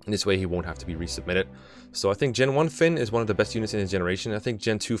 And this way he won't have to be resubmitted. So I think Gen 1 Finn is one of the best units in his generation. I think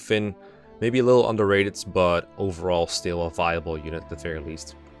Gen 2 Finn maybe a little underrated, but overall still a viable unit at the very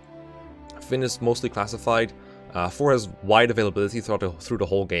least. Finn is mostly classified. 4 has wide availability through the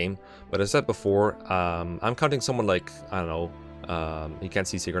whole game, but as I said before, I'm counting someone like, I don't know, you can't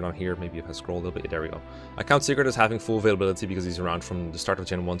see Sigurd on here, maybe if I scroll a little bit, there we go. I count Sigurd as having full availability because he's around from the start of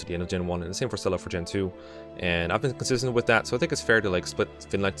Gen 1 to the end of Gen 1, and the same for Stella for Gen 2, and I've been consistent with that, so I think it's fair to like split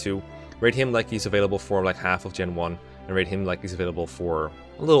Finn like 2, rate him like he's available for like half of Gen 1, and rate him like he's available for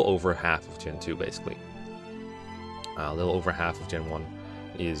a little over half of Gen 2, basically. A little over half of Gen 1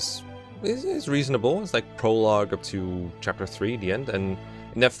 is reasonable. It's like prologue up to chapter 3, the end, and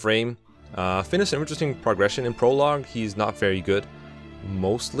in that frame, Finn is an interesting progression. In prologue, he's not very good,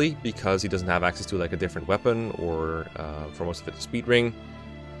 mostly because he doesn't have access to like a different weapon, or for most of it, a speed ring.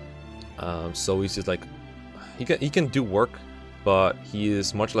 So he's just like, he can do work, but he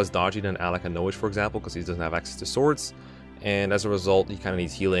is much less dodgy than Alec and Noach, for example, because he doesn't have access to swords, and as a result, he kind of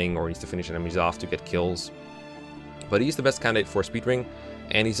needs healing or needs to finish enemies off to get kills. But he's the best candidate for a speed ring.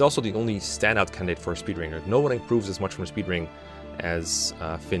 And he's also the only standout candidate for a speed ring. No one improves as much from a speed ring as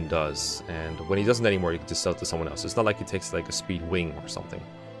Finn does. And when he doesn't anymore, you can just sell it to someone else. It's not like he takes like a speed wing or something.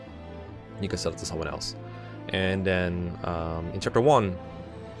 You can sell it to someone else. And then in Chapter 1,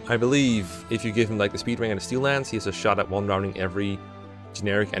 I believe if you give him like the Speed Ring and the Steel Lance, he has a shot at one-rounding every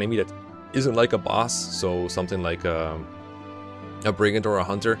generic enemy that isn't like a boss, so something like a Brigand or a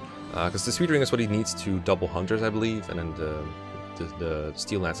Hunter. Because the Speed Ring is what he needs to double Hunters, I believe, and then the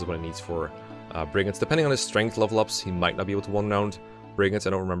Steel Lance is what he needs for Brigands. Depending on his strength level ups, he might not be able to one-round Brigands. I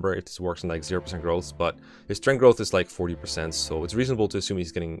don't remember if this works in like 0% growth, but his strength growth is like 40%, so it's reasonable to assume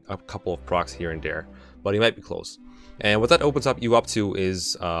he's getting a couple of procs here and there, but he might be close. And what that opens you up to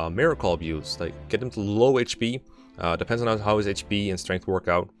is Miracle abuse, like get him to low HP. Depends on how his HP and strength work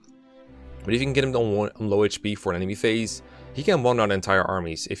out. But if you can get him on low HP for an enemy phase, he can one-round entire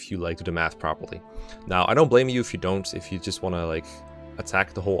armies if you like do the math properly. Now, I don't blame you if you don't. If you just want to like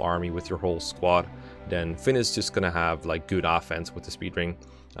attack the whole army with your whole squad, then Finn is just gonna have like good offense with the Speed Ring,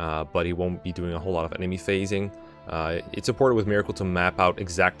 but he won't be doing a whole lot of enemy phasing. It's important with Miracle to map out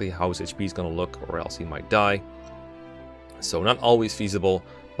exactly how his HP is gonna look, or else he might die. So not always feasible,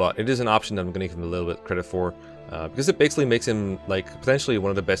 but it is an option that I'm gonna give him a little bit credit for, because it basically makes him like potentially one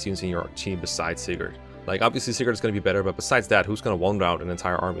of the best units in your team besides Sigurd. Like obviously Sigurd is gonna be better, but besides that, who's gonna one-round an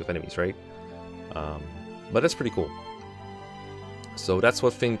entire army of enemies, right? But that's pretty cool. So that's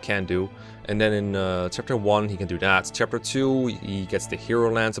what Finn can do. And then in Chapter 1, he can do that. Chapter 2, he gets the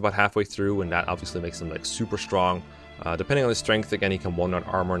Hero Lance about halfway through, and that obviously makes him like super strong. Depending on his strength, again, he can one-round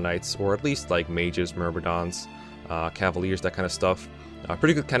Armor Knights, or at least like Mages, Myrmidons, Cavaliers, that kind of stuff.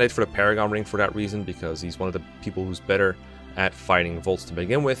 Pretty good candidate for the Paragon Ring for that reason, because he's one of the people who's better at fighting Volts to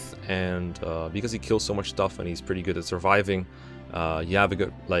begin with, and because he kills so much stuff and he's pretty good at surviving, you have a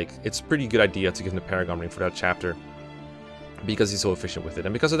good, like, it's a pretty good idea to give him the Paragon Ring for that chapter, because he's so efficient with it.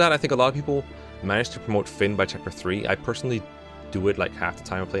 And because of that, I think a lot of people manage to promote Finn by Chapter 3. I personally do it like half the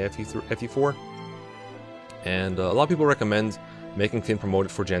time I play FE4. And a lot of people recommend making Finn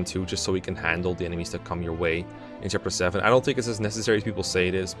promoted for Gen 2 just so he can handle the enemies that come your way in Chapter 7. I don't think it's as necessary as people say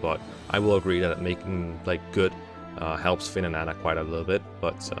it is, but I will agree that making like good helps Finn and Anna quite a little bit,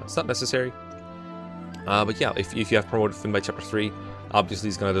 but it's not necessary. But yeah, if you have promoted Finn by Chapter 3, obviously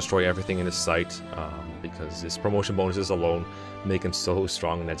he's going to destroy everything in his sight, because his promotion bonuses alone make him so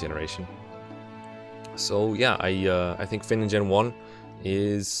strong in that generation. So yeah, I think Finn in Gen 1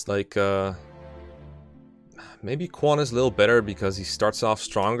 is like, maybe Quan is a little better because he starts off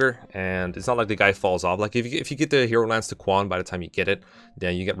stronger, and it's not like the guy falls off. Like if you get the Hero Lance to Quan by the time you get it,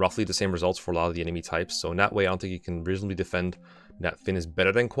 then you get roughly the same results for a lot of the enemy types. So in that way, I don't think you can reasonably defend that Finn is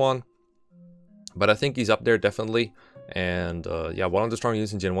better than Quan. But I think he's up there definitely, and yeah, one of the strong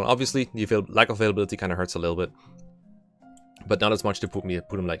units in Gen 1. Obviously, the lack of availability kind of hurts a little bit, but not as much to put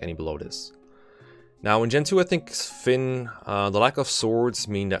him like any below this. Now in Gen 2, I think Finn, the lack of swords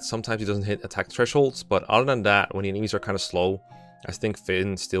mean that sometimes he doesn't hit attack thresholds, but other than that, when the enemies are kind of slow, I think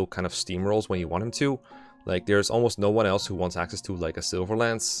Finn still kind of steamrolls when you want him to. Like, there's almost no one else who wants access to like a Silver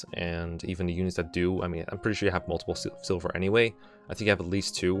Lance, and even the units that do, I mean, I'm pretty sure you have multiple silver anyway. I think you have at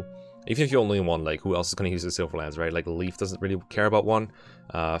least 2. Even if you only want, like, who else is going to use the Silver Lance, right? Like, Leaf doesn't really care about one.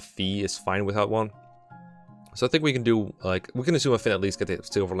 Fee is fine without one. So I think we can do, like, we can assume a Finn at least get the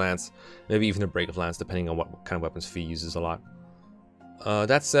Silver Lance, maybe even a Break of Lance, depending on what kind of weapons Fee uses a lot.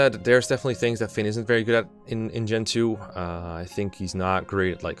 That said, there's definitely things that Finn isn't very good at in Gen 2. I think he's not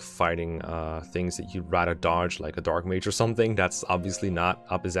great at, like, fighting things that you'd rather dodge, like a Dark Mage or something. That's obviously not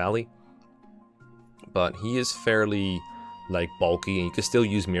up his alley. But he is fairly, like, bulky, and you can still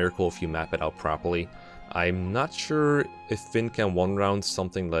use Miracle if you map it out properly. I'm not sure if Finn can one-round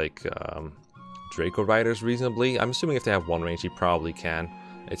something like Draco Riders reasonably. I'm assuming if they have one range, he probably can.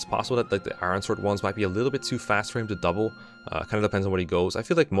 It's possible that like the Iron Sword ones might be a little bit too fast for him to double. Kind of depends on where he goes. I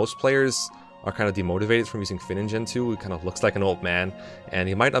feel like most players are kind of demotivated from using Finn in Gen 2. He kind of looks like an old man, and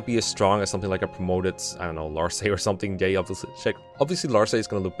he might not be as strong as something like a promoted, I don't know, Larcey or something. Yeah, obviously Larcey is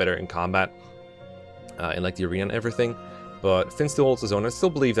going to look better in combat, in like the arena and everything. But Finn still holds his own. I still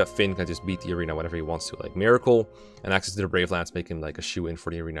believe that Finn can just beat the arena whenever he wants to. Like, Miracle and access to the Brave Lance make him like a shoe-in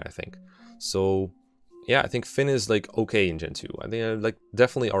for the arena, I think. So yeah, I think Finn is like okay in Gen 2. I think like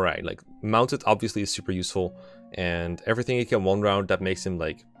definitely alright. Like, mounted obviously is super useful, and everything he can one-round that makes him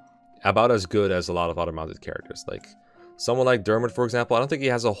like about as good as a lot of other mounted characters. Like someone like Dermot, for example, I don't think he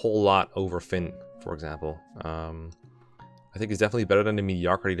has a whole lot over Finn, for example. I think he's definitely better than the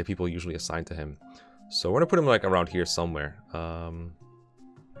mediocrity that people usually assign to him. So we're gonna put him like around here somewhere.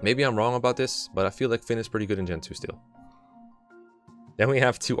 Maybe I'm wrong about this, but I feel like Finn is pretty good in Gen 2 still. Then we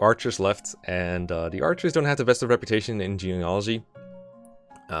have 2 archers left, and the archers don't have the best of reputation in genealogy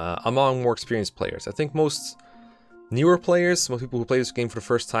among more experienced players. I think most Newer players, most people who play this game for the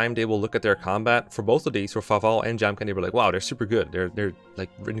first time, they will look at their combat for both of these, for Faval and Jamka, and they were like, wow, they're super good. They're like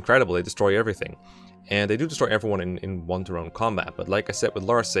incredible. They destroy everything. And they do destroy everyone in one-to-one combat. But like I said with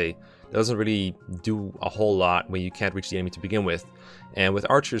Larce, it doesn't really do a whole lot when you can't reach the enemy to begin with. And with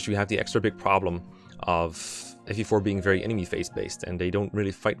archers, you have the extra big problem of FE4 being very enemy phase based, and they don't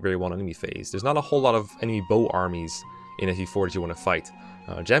really fight very well on enemy phase. There's not a whole lot of enemy bow armies in FE4 that you want to fight.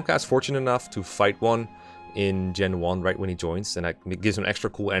 Jamka is fortunate enough to fight one in Gen 1 right when he joins, and that gives him an extra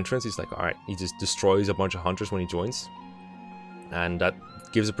cool entrance. He's like, alright, he just destroys a bunch of hunters when he joins. And that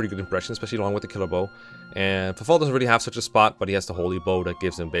gives a pretty good impression, especially along with the killer bow. And Faval doesn't really have such a spot, but he has the holy bow that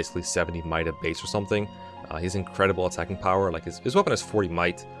gives him basically 70 might at base or something. He has incredible attacking power, like his weapon has 40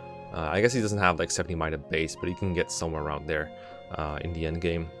 might. I guess he doesn't have like 70 might at base, but he can get somewhere around there in the end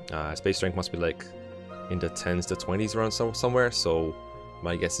game. His base strength must be like in the 10s to 20s around somewhere, so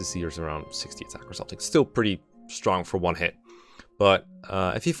my guess is he's around 60 attack or something. Still pretty strong for one hit. But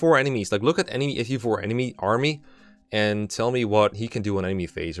FE4 enemies, like look at any FE4 enemy army and tell me what he can do on enemy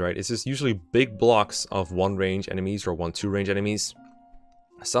phase, right? It's just usually big blocks of 1 range enemies or 1-2 range enemies.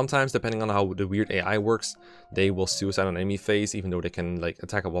 Sometimes, depending on how the weird AI works, they will suicide on enemy phase, even though they can like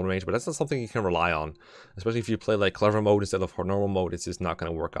attack at 1 range, but that's not something you can rely on. Especially if you play like clever mode instead of normal mode, it's just not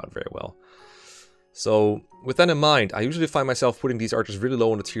going to work out very well. So, with that in mind, I usually find myself putting these archers really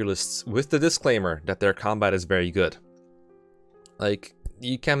low on the tier lists with the disclaimer that their combat is very good. Like,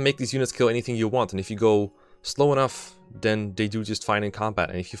 you can make these units kill anything you want, and if you go slow enough, then they do just fine in combat,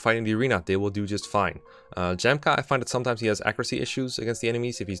 and if you fight in the arena, they will do just fine. Jamka, I find that sometimes he has accuracy issues against the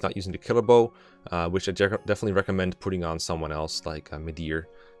enemies if he's not using the killer bow, which I definitely recommend putting on someone else like Medir,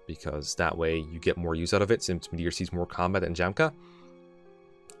 because that way you get more use out of it, since Medir sees more combat than Jamka.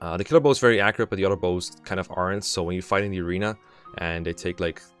 The killer bow is very accurate, but the other bows kind of aren't, so when you fight in the arena, and they take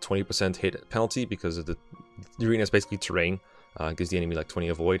like 20% hit penalty, because of the arena is basically terrain, gives the enemy like 20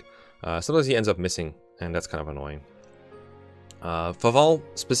 avoid, sometimes he ends up missing, and that's kind of annoying. Faval,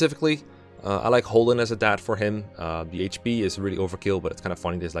 specifically, I like Holden as a dad for him. The HP is really overkill, but it's kind of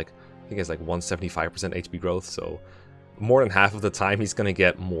funny. There's like, I think it's like 175% HP growth, so more than half of the time he's going to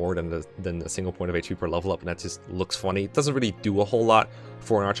get more than the single point of HP per level up, and that just looks funny. It doesn't really do a whole lot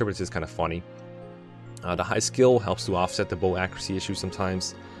for an archer, but it's just kind of funny. The high skill helps to offset the bow accuracy issues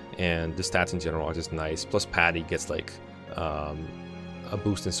sometimes, and the stats in general are just nice. Plus Paddy gets like a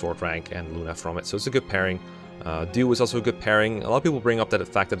boost in sword rank and Luna from it, so it's a good pairing. Dew is also a good pairing. A lot of people bring up that the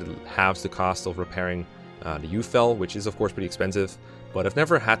fact that it halves the cost of repairing the U-Fel, which is of course pretty expensive, but I've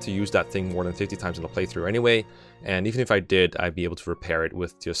never had to use that thing more than 50 times in a playthrough anyway, and even if I did, I'd be able to repair it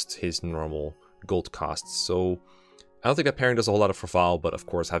with just his normal gold costs. So I don't think that pairing does a whole lot for Faval, but of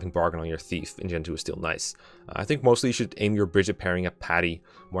course having Bargain on your Thief in Gen 2 is still nice. I think mostly you should aim your Bridget pairing at Paddy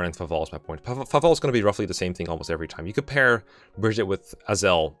more than Faval is my point. Faval is going to be roughly the same thing almost every time. You could pair Bridget with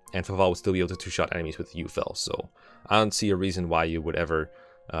Azel, and Faval would still be able to two-shot enemies with U-Fel, so I don't see a reason why you would ever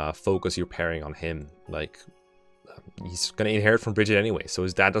focus your pairing on him. Like, he's going to inherit from Bridget anyway, so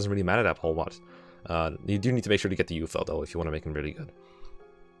his dad doesn't really matter that whole lot. You do need to make sure to get the U-Fel though, if you want to make him really good.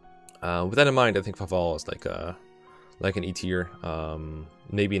 With that in mind, I think Faval is like an E tier,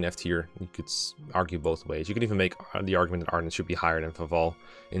 maybe an F tier. You could argue both ways. You could even make the argument that Arden should be higher than Faval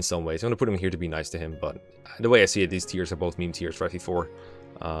in some ways. I'm going to put him here to be nice to him, but the way I see it, these tiers are both meme tiers for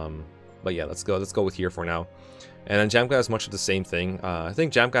FE4. But yeah, let's go with here for now. And then Jamka has much of the same thing. I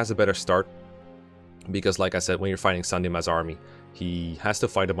think Jamka has a better start, because like I said, when you're fighting Sandema's army, he has to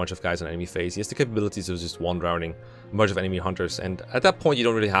fight a bunch of guys on enemy phase. He has the capabilities of just one-rounding a bunch of enemy hunters, and at that point you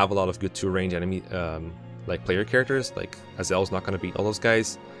don't really have a lot of good two-range enemy like player characters. Like Azel's not going to beat all those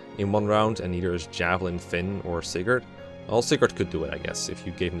guys in one round, and neither is Javelin, Finn, or Sigurd. Well, Sigurd could do it, I guess, if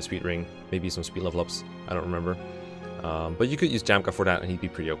you gave him the speed ring, maybe some speed level ups, I don't remember. But you could use Jamka for that and he'd be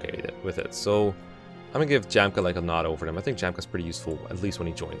pretty okay with it. So I'm going to give Jamka like a nod over him. I think Jamka's pretty useful, at least when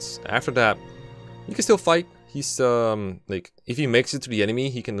he joins. After that, he can still fight. He's like, if he makes it to the enemy,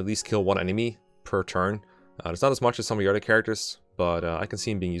 he can at least kill one enemy per turn. It's not as much as some of the other characters, but I can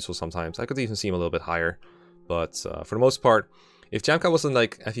see him being useful sometimes. I could even see him a little bit higher. But for the most part, if Jamka was in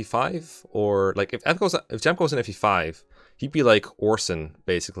like FE5, or like if Jamka was in FE5, he'd be like Orson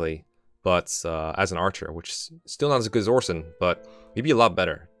basically, but as an archer, which is still not as good as Orson, but he'd be a lot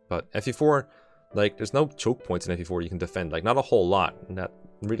better. But FE4, like, there's no choke points in FE4 you can defend, like not a whole lot, and that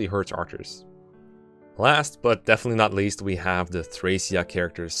really hurts archers. Last but definitely not least, we have the Thracia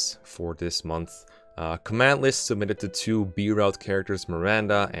characters for this month. Command list submitted to 2 B-Route characters,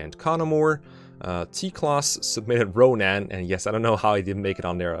 Miranda and Conomore. T-Class submitted Ronan, and yes, I don't know how he didn't make it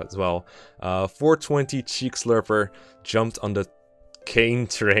on there as well. 420 Cheek Slurper jumped on the cane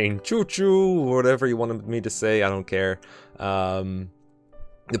train, choo-choo, whatever you wanted me to say, I don't care.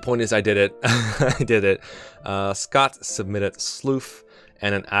 The point is I did it. I did it. Scott submitted Sleuth,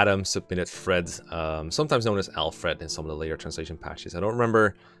 and then Adam submitted Fred, sometimes known as Alfred in some of the later translation patches. I don't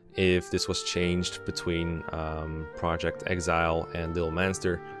remember if this was changed between Project Exile and Little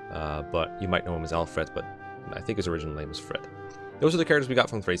Manster, but you might know him as Alfred, but I think his original name was Fred. Those are the characters we got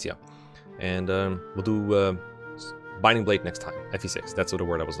from Thracia. And we'll do Binding Blade next time, FE6, that's the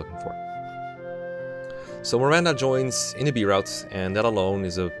word I was looking for. So Miranda joins in a B route, and that alone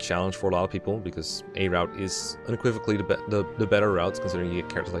is a challenge for a lot of people, because A route is unequivocally the better route, considering you get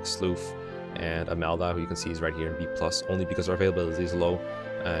characters like Sleuth and Amelda, who you can see is right here in B+, only because our availability is low.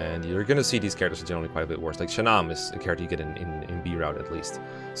 And you're going to see these characters are generally quite a bit worse. Like Shanam is a character you get in B route at least.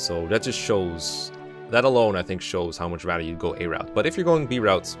 So that just shows, that alone I think shows how much rather you'd go A route. But if you're going B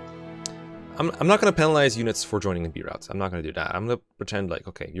routes, I'm not going to penalize units for joining in B routes. I'm not going to do that. I'm going to pretend like,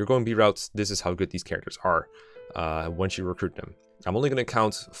 okay, you're going B routes, this is how good these characters are once you recruit them. I'm only going to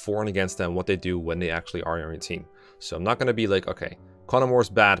count for and against them, what they do when they actually are on your team. So I'm not going to be like, okay, Conamore's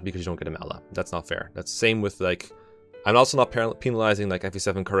bad because you don't get Amelda. That's not fair. That's the same with like, I'm also not penalizing like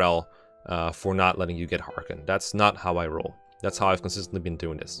FE7 Karel for not letting you get Harken. That's not how I roll. That's how I've consistently been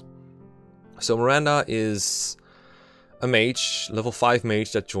doing this. So Miranda is a mage, level 5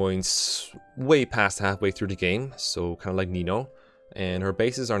 mage that joins way past halfway through the game, so kind of like Nino. And her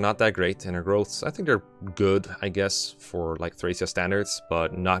bases are not that great, and her growths, I think they're good, I guess, for like Thracia standards,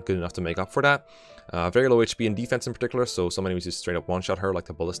 but not good enough to make up for that. Very low HP in defense in particular, so some enemies just straight up one-shot her like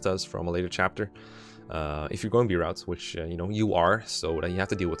the Bullis does from a later chapter. If you're going B routes, which you know you are, so you have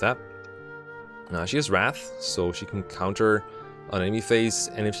to deal with that. She has Wrath, so she can counter an enemy phase,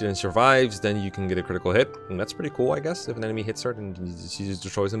 and if she then survives, then you can get a critical hit, and that's pretty cool, I guess. If an enemy hits her, then she just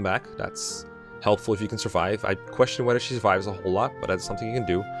destroys him back. That's helpful if you can survive. I question whether she survives a whole lot, but that's something you can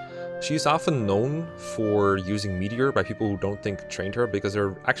do. She's often known for using Meteor by people who don't think trained her, because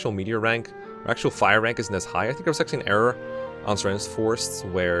her actual Meteor rank, her actual Fire rank isn't as high. I think there was actually an error on Serenus Forest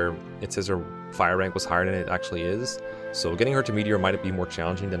where it says her Fire rank was higher than it actually is. So getting her to Meteor might be more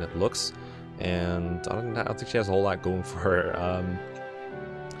challenging than it looks. And other than that, I don't think she has a whole lot going for her.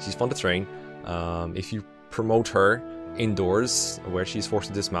 She's fun to train. If you promote her indoors, where she's forced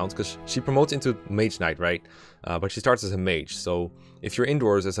to dismount, because she promotes into Mage Knight, right? But she starts as a mage. So if you're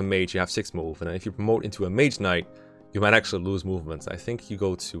indoors as a mage, you have 6 move. And then if you promote into a Mage Knight, you might actually lose movements. I think you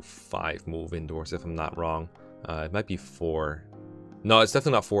go to 5 move indoors, if I'm not wrong. It might be 4. No, it's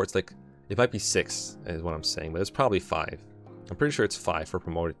definitely not 4. It's like, it might be 6, is what I'm saying. But it's probably 5. I'm pretty sure it's 5 for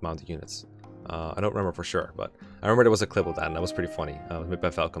promoted mounted units. I don't remember for sure, but I remember there was a clip of that, and that was pretty funny. It was made by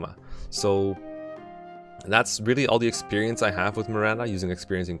Falcoma. So that's really all the experience I have with Miranda, using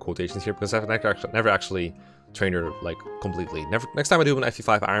experience in quotations here, because I've never actually trained her like completely. Next time I do an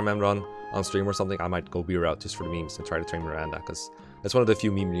FE5 Iron Man run on stream or something, I might go B route just for the memes and try to train Miranda, because that's one of the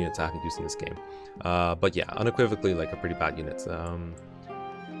few meme units I haven't used in this game. But yeah, unequivocally like a pretty bad unit.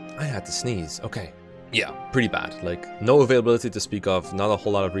 I had to sneeze. Okay. Yeah, pretty bad. Like, no availability to speak of, not a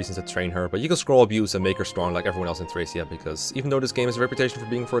whole lot of reasons to train her, but you can scroll abuse and make her strong like everyone else in Thracia, because even though this game has a reputation for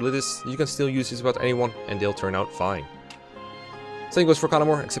being for elitists, you can still use just about anyone and they'll turn out fine. Same goes for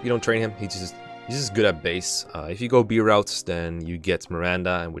Conamore, except you don't train him, he's just good at base. If you go B routes, then you get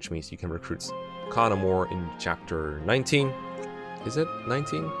Miranda, and which means you can recruit Conamore in chapter 19. Is it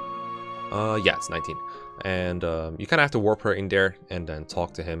 19? Yeah, it's 19. And you kind of have to warp her in there and then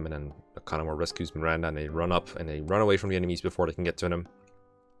talk to him, and then Conamore rescues Miranda, and they run up and they run away from the enemies before they can get to him.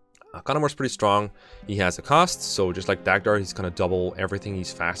 Conamore's pretty strong. He has a cost, so just like Dagdar, he's gonna double everything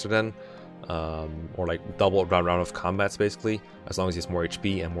he's faster than, or like double round of combats basically, as long as he has more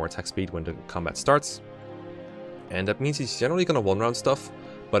HP and more attack speed when the combat starts. And that means he's generally gonna one-round stuff,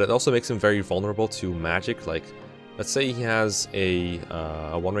 but it also makes him very vulnerable to magic. Like, let's say he has a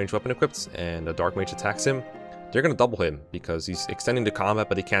one-range weapon equipped and a Dark Mage attacks him. They're going to double him because he's extending the combat,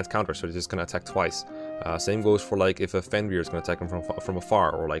 but he can't counter, so he's just going to attack twice. Same goes for like if a Fenrir is going to attack him from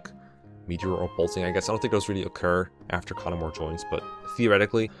afar, or like Meteor or Bolting, I guess. I don't think those really occur after Conamore joins, but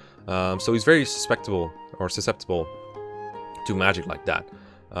theoretically. So he's very susceptible to magic like that.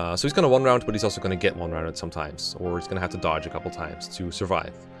 So he's going to one-round, but he's also going to get one-rounded sometimes, or he's going to have to dodge a couple times to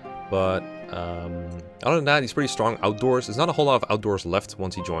survive. But other than that, he's pretty strong outdoors. There's not a whole lot of outdoors left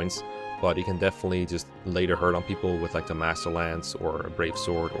once he joins, but he can definitely just lay the hurt on people with like the Master Lance or a Brave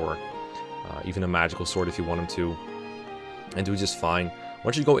Sword, or even a magical sword if you want him to, and do just fine.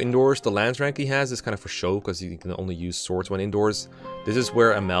 Once you go indoors, the Lance rank he has is kind of for show, because he can only use swords when indoors. This is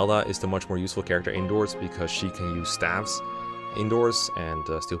where Amelda is the much more useful character indoors, because she can use staves. indoors and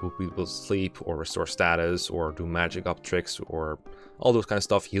steal people's sleep or restore status or do magic up tricks or all those kind of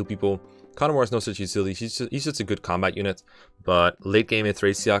stuff, heal people. Connemore has no such utility. He's just a good combat unit, but late game in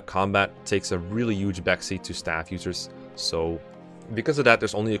Thracia, combat takes a really huge backseat to staff users. So because of that,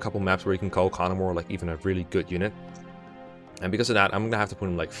 there's only a couple maps where you can call Connemore like even a really good unit. And because of that, I'm gonna have to put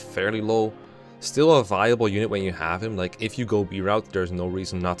him like fairly low. Still a viable unit when you have him. Like if you go B route, there's no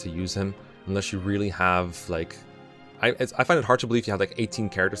reason not to use him unless you really have like... I find it hard to believe you have like 18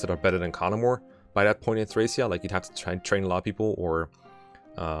 characters that are better than Connemore by that point in Thracia. Like you'd have to try and train a lot of people, or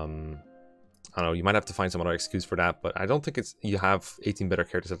I don't know, you might have to find some other excuse for that, but I don't think you have 18 better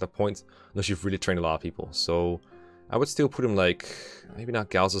characters at that point unless you've really trained a lot of people. So I would still put him like, maybe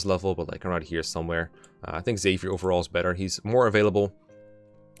not Gauss's level, but like around here somewhere. I think Xavier overall is better. He's more available,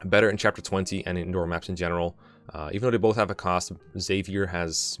 better in Chapter 20 and indoor maps in general. Even though they both have a cost, Xavier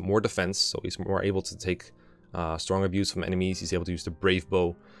has more defense, so he's more able to take strong abuse from enemies. He's able to use the Brave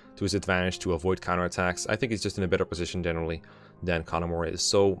Bow to his advantage to avoid counterattacks. I think he's just in a better position generally than Connemore is.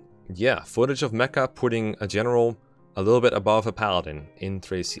 So yeah, footage of Mekkah putting a general a little bit above a paladin in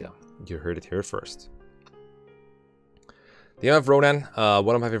Thracia. You heard it here first. The game of Ronan,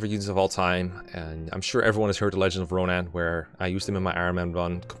 one of my favorite units of all time, and I'm sure everyone has heard the Legend of Ronan, where I used him in my Iron Man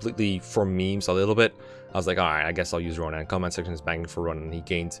run, completely for memes a little bit. I was like, alright, I guess I'll use Ronan. Comment section is banging for Ronan, and he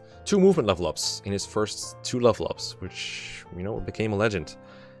gained 2 movement level ups in his first 2 level ups, which, you know, became a legend.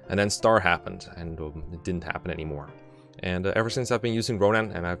 And then Star happened, and it didn't happen anymore. And ever since I've been using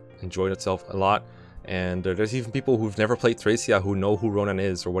Ronan, and I've enjoyed itself a lot. And there's even people who've never played Thracia who know who Ronan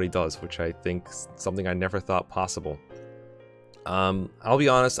is or what he does, which I think is something I never thought possible. I'll be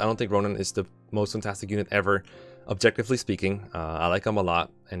honest, I don't think Ronan is the most fantastic unit ever, objectively speaking. I like him a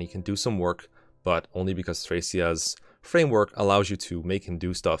lot, and he can do some work, but only because Thracia's framework allows you to make him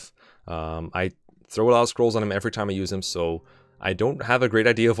do stuff. I throw a lot of scrolls on him every time I use him, so I don't have a great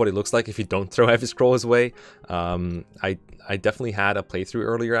idea of what he looks like if you don't throw heavy scroll his way. I definitely had a playthrough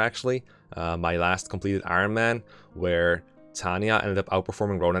earlier, actually, my last completed Iron Man, where Tanya ended up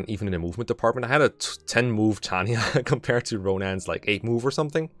outperforming Ronan even in the movement department. I had a 10 move Tanya compared to Ronan's like 8 move or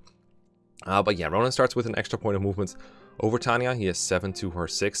something. But yeah, Ronan starts with an extra point of movement over Tanya. He has 7 to her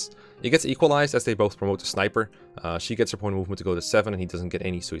 6. It gets equalized as they both promote to Sniper. She gets her point of movement to go to 7, and he doesn't get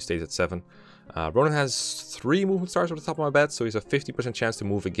any, so he stays at 7. Ronan has 3 movement stars at the top of my bed, so he's a 50% chance to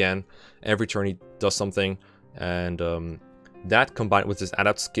move again every turn he does something. And that combined with his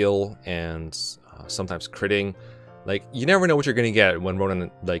adapt skill and sometimes critting, like, you never know what you're gonna get when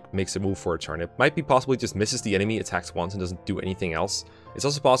Ronan like makes a move for a turn. It might be possible he just misses the enemy, attacks once, and doesn't do anything else. It's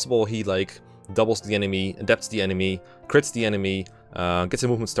also possible he like doubles the enemy, adepts the enemy, crits the enemy, gets a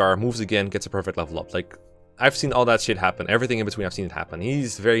movement star, moves again, gets a perfect level up. Like, I've seen all that shit happen. Everything in between, I've seen it happen.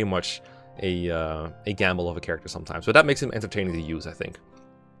 He's very much a gamble of a character sometimes, but that makes him entertaining to use, I think.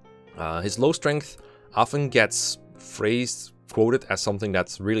 His low strength often gets quoted as something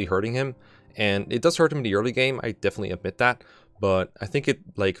that's really hurting him. And it does hurt him in the early game, I definitely admit that, but I think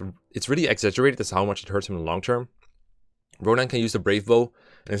it's really exaggerated as how much it hurts him in the long term. Ronan can use the Brave Bow,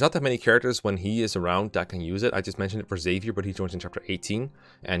 and there's not that many characters when he is around that can use it. I just mentioned it for Xavier, but he joins in Chapter 18,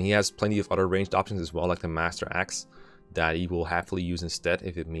 and he has plenty of other ranged options as well, like the Master Axe, that he will happily use instead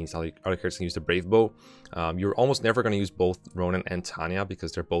if it means other characters can use the Brave Bow. You're almost never going to use both Ronan and Tanya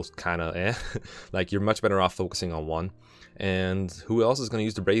because they're both kind of like, you're much better off focusing on one. And who else is going to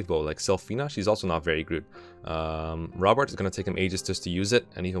use the Brave Bow? Like Selfina, she's also not very good. Robert is going to take him ages just to use it,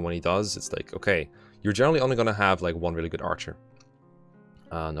 and even when he does, it's like, okay, you're generally only going to have like one really good archer,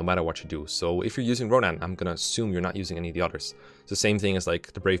 no matter what you do. So if you're using Ronan, I'm going to assume you're not using any of the others. It's the same thing as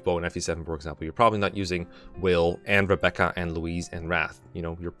like the Brave Bow in FE7, for example. You're probably not using Will and Rebecca and Louise and Wrath. You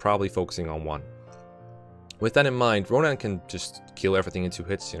know, you're probably focusing on one. With that in mind, Ronan can just kill everything in 2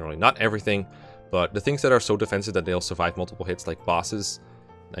 hits, generally. Not everything, but the things that are so defensive that they'll survive multiple hits, like bosses,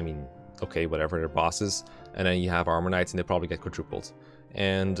 I mean, okay, whatever, they're bosses. And then you have Armor Knights, and they probably get quadrupled.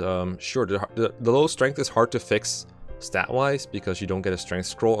 And sure, the low strength is hard to fix stat-wise because you don't get a strength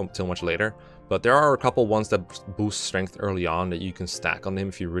scroll until much later. But there are a couple ones that boost strength early on that you can stack on him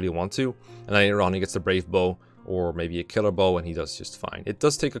if you really want to. And then later on, he gets the Brave Bow or maybe a Killer Bow, and he does just fine. It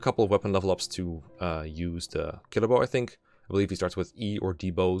does take a couple of weapon level ups to use the Killer Bow, I think. I believe he starts with E or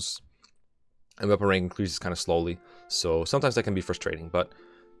D bows. And weapon rank increases kind of slowly, so sometimes that can be frustrating, but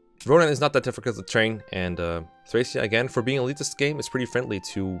Ronan is not that difficult to train, and Thracia, again, for being elitist game, is pretty friendly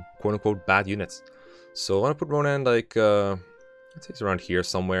to quote-unquote bad units. So I want to put Ronan like, I'd say he's around here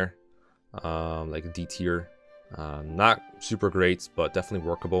somewhere, like D tier. Not super great, but definitely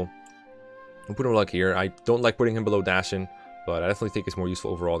workable. I'll put him like here. I don't like putting him below Dashin, but I definitely think it's more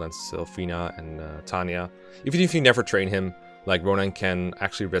useful overall than Selfina and Tanya. Even if you never train him, Like Ronan can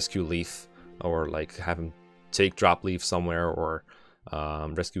actually rescue Leaf, or like have him drop Leaf somewhere, or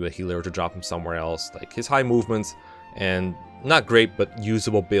rescue a healer to drop him somewhere else. Like his high movement and not great but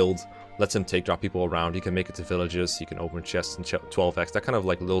usable build lets him drop people around. He can make it to villages, he can open chests and 12x. That kind of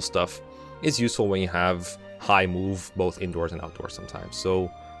like little stuff is useful when you have high move both indoors and outdoors sometimes.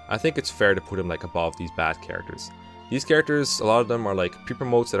 So I think it's fair to put him like above these bad characters. These characters, a lot of them are like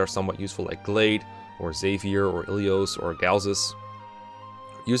pre-promotes that are somewhat useful, like Glade or Xavier or Ilios or Galzus.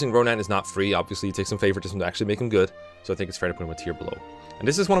 Using Ronan is not free. Obviously it takes some favoritism to actually make him good, so I think it's fair to put him a tier below. And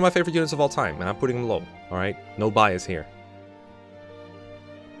this is one of my favorite units of all time, and I'm putting him low. Alright, no bias here.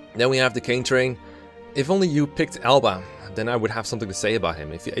 Then we have the Kain train. If only you picked Alba, then I would have something to say about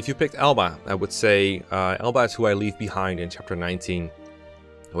him. If you picked Alba, I would say Alba is who I leave behind in chapter 19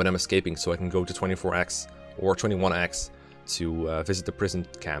 when I'm escaping, so I can go to 24x or 21x to visit the prison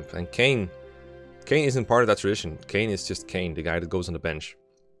camp. And Kain isn't part of that tradition. Kain is just Kain, the guy that goes on the bench.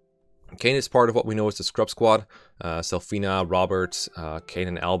 Kain is part of what we know as the Scrub Squad. Selfina, Robert, Kain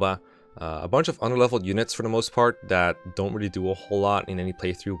and Alba. A bunch of underleveled units for the most part that don't really do a whole lot in any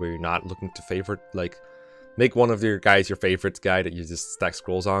playthrough where you're not looking to favorite, like, make one of your guys your favorite guy that you just stack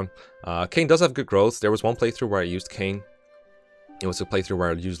scrolls on. Kain does have good growth. There was one playthrough where I used Kain. It was a playthrough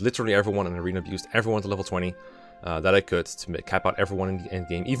where I used literally everyone in Arena, used everyone to level 20 that I could to cap out everyone in the end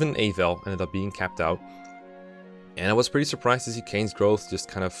game. Even Avel ended up being capped out. And I was pretty surprised to see Kain's growth just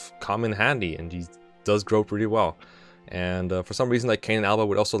kind of come in handy, and he does grow pretty well. And for some reason, like, Kain and Alba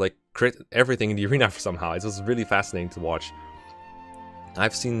would also like crit everything in the arena somehow. It was really fascinating to watch.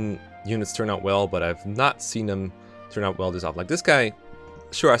 I've seen units turn out well, but I've not seen them turn out well this often. Like this guy,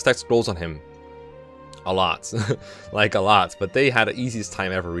 sure, I stacked scrolls on him a lot, like a lot, but they had the easiest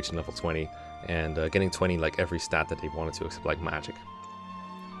time ever reaching level 20 and getting 20 like every stat that they wanted to, except like magic.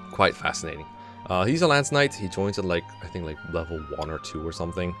 Quite fascinating. He's a Lance Knight. He joins at like, I think like level 1 or 2 or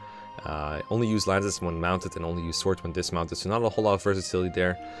something. Only use lances when mounted and only use swords when dismounted, so not a whole lot of versatility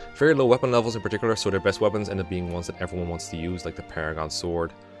there. Very low weapon levels in particular, so their best weapons end up being ones that everyone wants to use, like the Paragon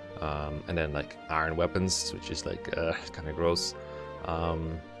Sword, and then like iron weapons, which is like kind of gross.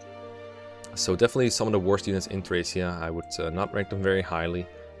 So definitely some of the worst units in Thracia. I would not rank them very highly.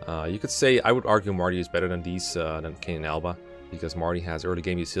 You could say, I would argue Marty is better than these, than Kain and Alba, because Marty has early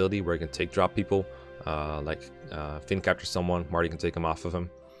game utility where he can drop people, like Finn captures someone, Marty can take him off of him.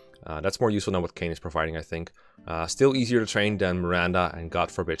 That's more useful than what Kain is providing, I think. Still easier to train than Miranda and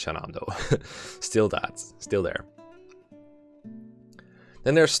God forbid Shannon though. Still there.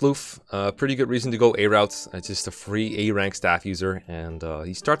 Then there's Sloof, pretty good reason to go A route. It's just a free A rank staff user, and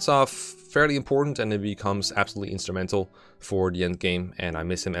he starts off fairly important and then becomes absolutely instrumental for the end game, and I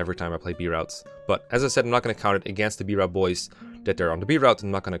miss him every time I play B routes. But as I said, I'm not going to count it against the B route boys that they're on the B route.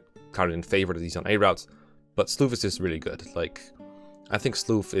 I'm not going to count it in favor that he's on A routes, but Sloof is just really good. Like, I think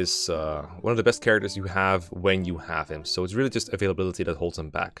Sloof is one of the best characters you have when you have him, so it's really just availability that holds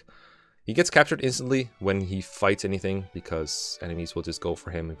him back. He gets captured instantly when he fights anything, because enemies will just go for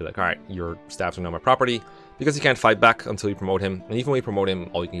him and be like, alright, your staffs are now my property, because he can't fight back until you promote him, and even when you promote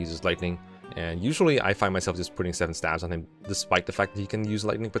him, all you can use is lightning, and usually I find myself just putting 7 stabs on him, despite the fact that he can use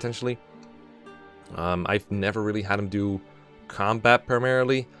lightning potentially. I've never really had him do combat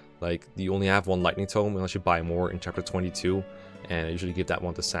primarily, like you only have 1 lightning tome unless you buy more in chapter 22, and I usually give that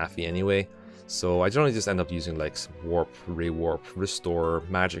one to Safi anyway. So I generally just end up using like warp, rewarp, restore,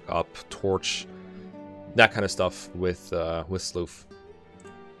 magic up, torch, that kind of stuff with Sloof.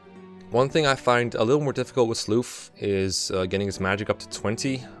 One thing I find a little more difficult with Sloof is getting his magic up to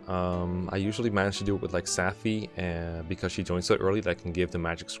 20. I usually manage to do it with like Safi, because she joins so early that I can give the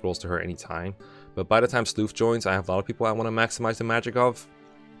magic scrolls to her anytime. But by the time Sloof joins, I have a lot of people I want to maximize the magic of.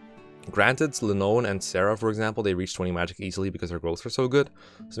 Granted, Lenone and Sarah, for example, they reach 20 magic easily because their growths are so good.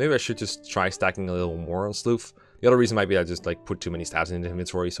 So maybe I should just try stacking a little more on Sloof. The other reason might be I just like put too many stabs in the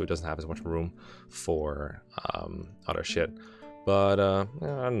inventory, so it doesn't have as much room for other shit. But I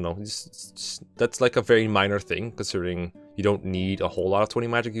don't know. That's like a very minor thing, considering you don't need a whole lot of 20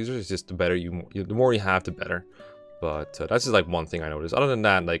 magic users. It's just the better the more you have, the better. But that's just like one thing I noticed. Other than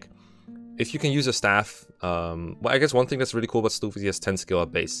that, like if you can use a staff, well, I guess one thing that's really cool about Sloof is he has 10 skill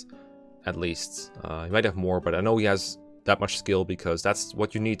at base. At least. He might have more, but I know he has that much skill because that's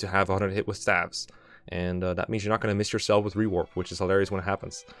what you need to have 100 hit with staves. And that means you're not going to miss yourself with rewarp, which is hilarious when it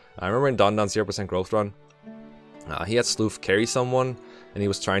happens. I remember in Dondan's 0% growth run, he had Sloof carry someone, and he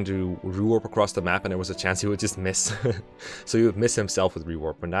was trying to rewarp across the map, and there was a chance he would just miss. So he would miss himself with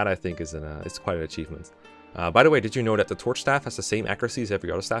rewarp, and that I think is it's quite an achievement. By the way, did you know that the torch staff has the same accuracy as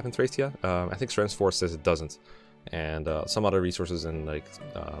every other staff in Thracia? I think Strength Force says it doesn't. and some other resources and like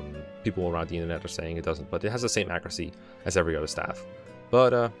people around the internet are saying it doesn't, but it has the same accuracy as every other staff.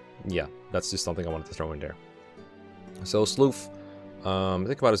 But yeah, that's just something I wanted to throw in there. So Sleuth, I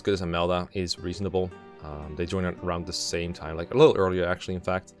think about as good as Imelda, is reasonable. They join around the same time, like a little earlier actually, in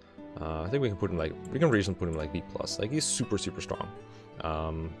fact. I think we can put him like, we can reasonably put him like B+. Like he's super strong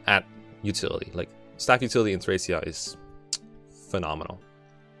at utility. Like staff utility in Thracia is phenomenal.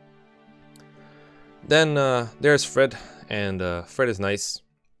 Then there's Fred, and Fred is nice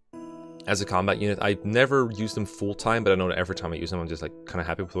as a combat unit. I never used him full time, but I know that every time I use him, I'm just like kind of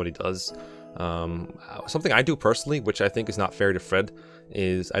happy with what he does. Something I do personally, which I think is not fair to Fred,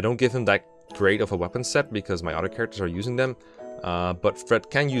 is I don't give him that great of a weapon set because my other characters are using them. But Fred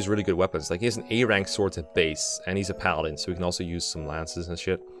can use really good weapons. Like he has an A rank sword at base, and he's a paladin, so he can also use some lances and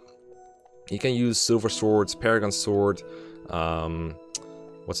shit. He can use silver swords, paragon sword,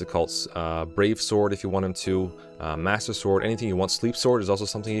 what's it called? Brave sword if you want him to, master sword, anything you want. Sleep sword is also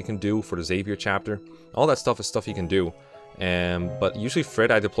something you can do for the Xavier chapter. All that stuff is stuff you can do. But usually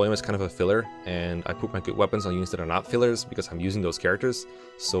Fred, I deploy him as kind of a filler, and I put my good weapons on units that are not fillers because I'm using those characters.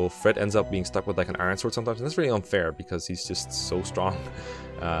 So Fred ends up being stuck with like an iron sword sometimes, and that's really unfair because he's just so strong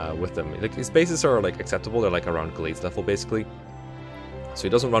with them. Like his bases are like acceptable; they're like around Glade's level basically. So he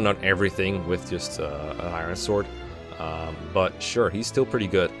doesn't run out everything with just an iron sword. But sure, he's still pretty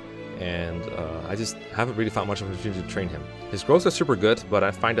good, and I just haven't really found much of an opportunity to train him. His growths are super good, but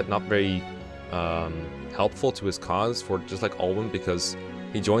I find it not very helpful to his cause for just like Alwyn, because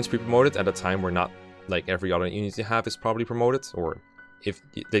he joins pre-promoted at a time where not like every other unit you have is probably promoted, or if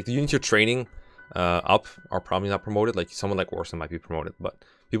like the units you're training up are probably not promoted. Like someone like Orson might be promoted, but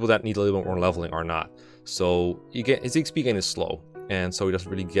people that need a little bit more leveling are not. So you get his XP gain is slow, and so he doesn't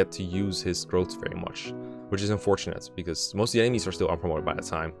really get to use his growth very much, which is unfortunate because most of the enemies are still unpromoted by the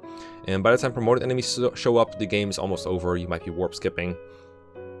time. And by the time promoted enemies show up, the game is almost over. You might be warp skipping,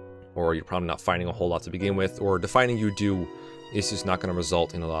 or you're probably not fighting a whole lot to begin with, or the fighting you do is just not going to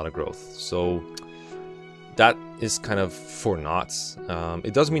result in a lot of growth. So that is kind of for naught.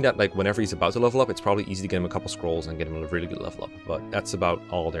 It does mean that like whenever he's about to level up, it's probably easy to get him a couple scrolls and get him a really good level up, but that's about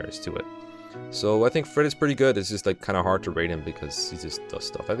all there is to it. So I think Fred is pretty good. It's just like kind of hard to rate him because he just does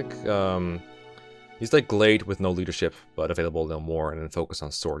stuff. I think he's like Glade with no leadership, but available a little more, and then focus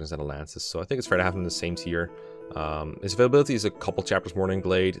on swords instead of lances. So I think it's fair to have him in the same tier. His availability is a couple chapters more than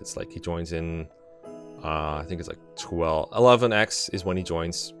Glade. It's like he joins in, I think it's like 11x is when he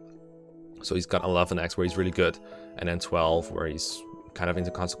joins. So he's got 11x where he's really good, and then 12 where he's kind of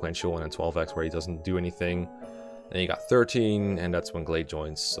inconsequential, and then 12x where he doesn't do anything. And then you got 13, and that's when Glade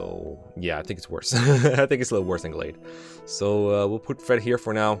joins. So yeah, I think it's worse. I think it's a little worse than Glade. So we'll put Fred here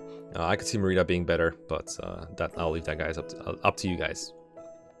for now. I could see Marita being better, but that I'll leave that guys up to you guys.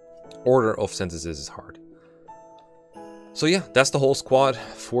 Order of sentences is hard. So yeah, that's the whole squad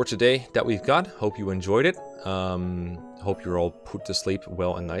for today that we've got. Hope you enjoyed it. Hope you're all put to sleep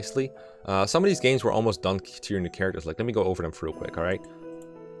well and nicely. Some of these games were almost done tiering the characters. Like, let me go over them real quick, alright?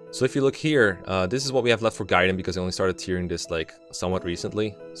 So if you look here, this is what we have left for Gaiden, because I only started tiering this like somewhat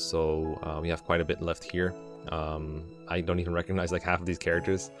recently. So we have quite a bit left here. I don't even recognize like half of these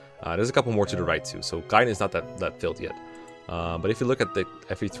characters. There's a couple more to the right too. So Gaiden is not that filled yet. But if you look at the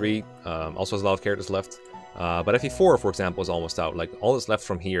FE3, also has a lot of characters left. But FE4, for example, is almost out. Like, all that's left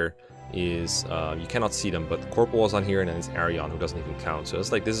from here is, you cannot see them, but Corporal is on here, and then it's Arion, who doesn't even count. So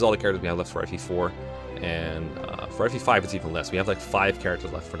it's like, this is all the characters we have left for FE4, and for FE5 it's even less. We have like 5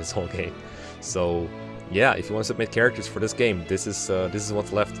 characters left for this whole game. So yeah, if you want to submit characters for this game, this is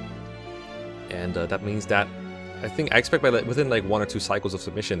what's left. And that means that I expect by within like 1 or 2 cycles of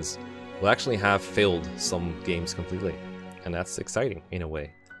submissions, we'll actually have failed some games completely, and that's exciting in a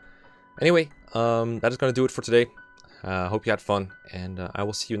way. Anyway, that is going to do it for today. Hope you had fun, and I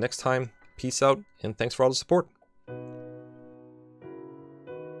will see you next time. Peace out, and thanks for all the support.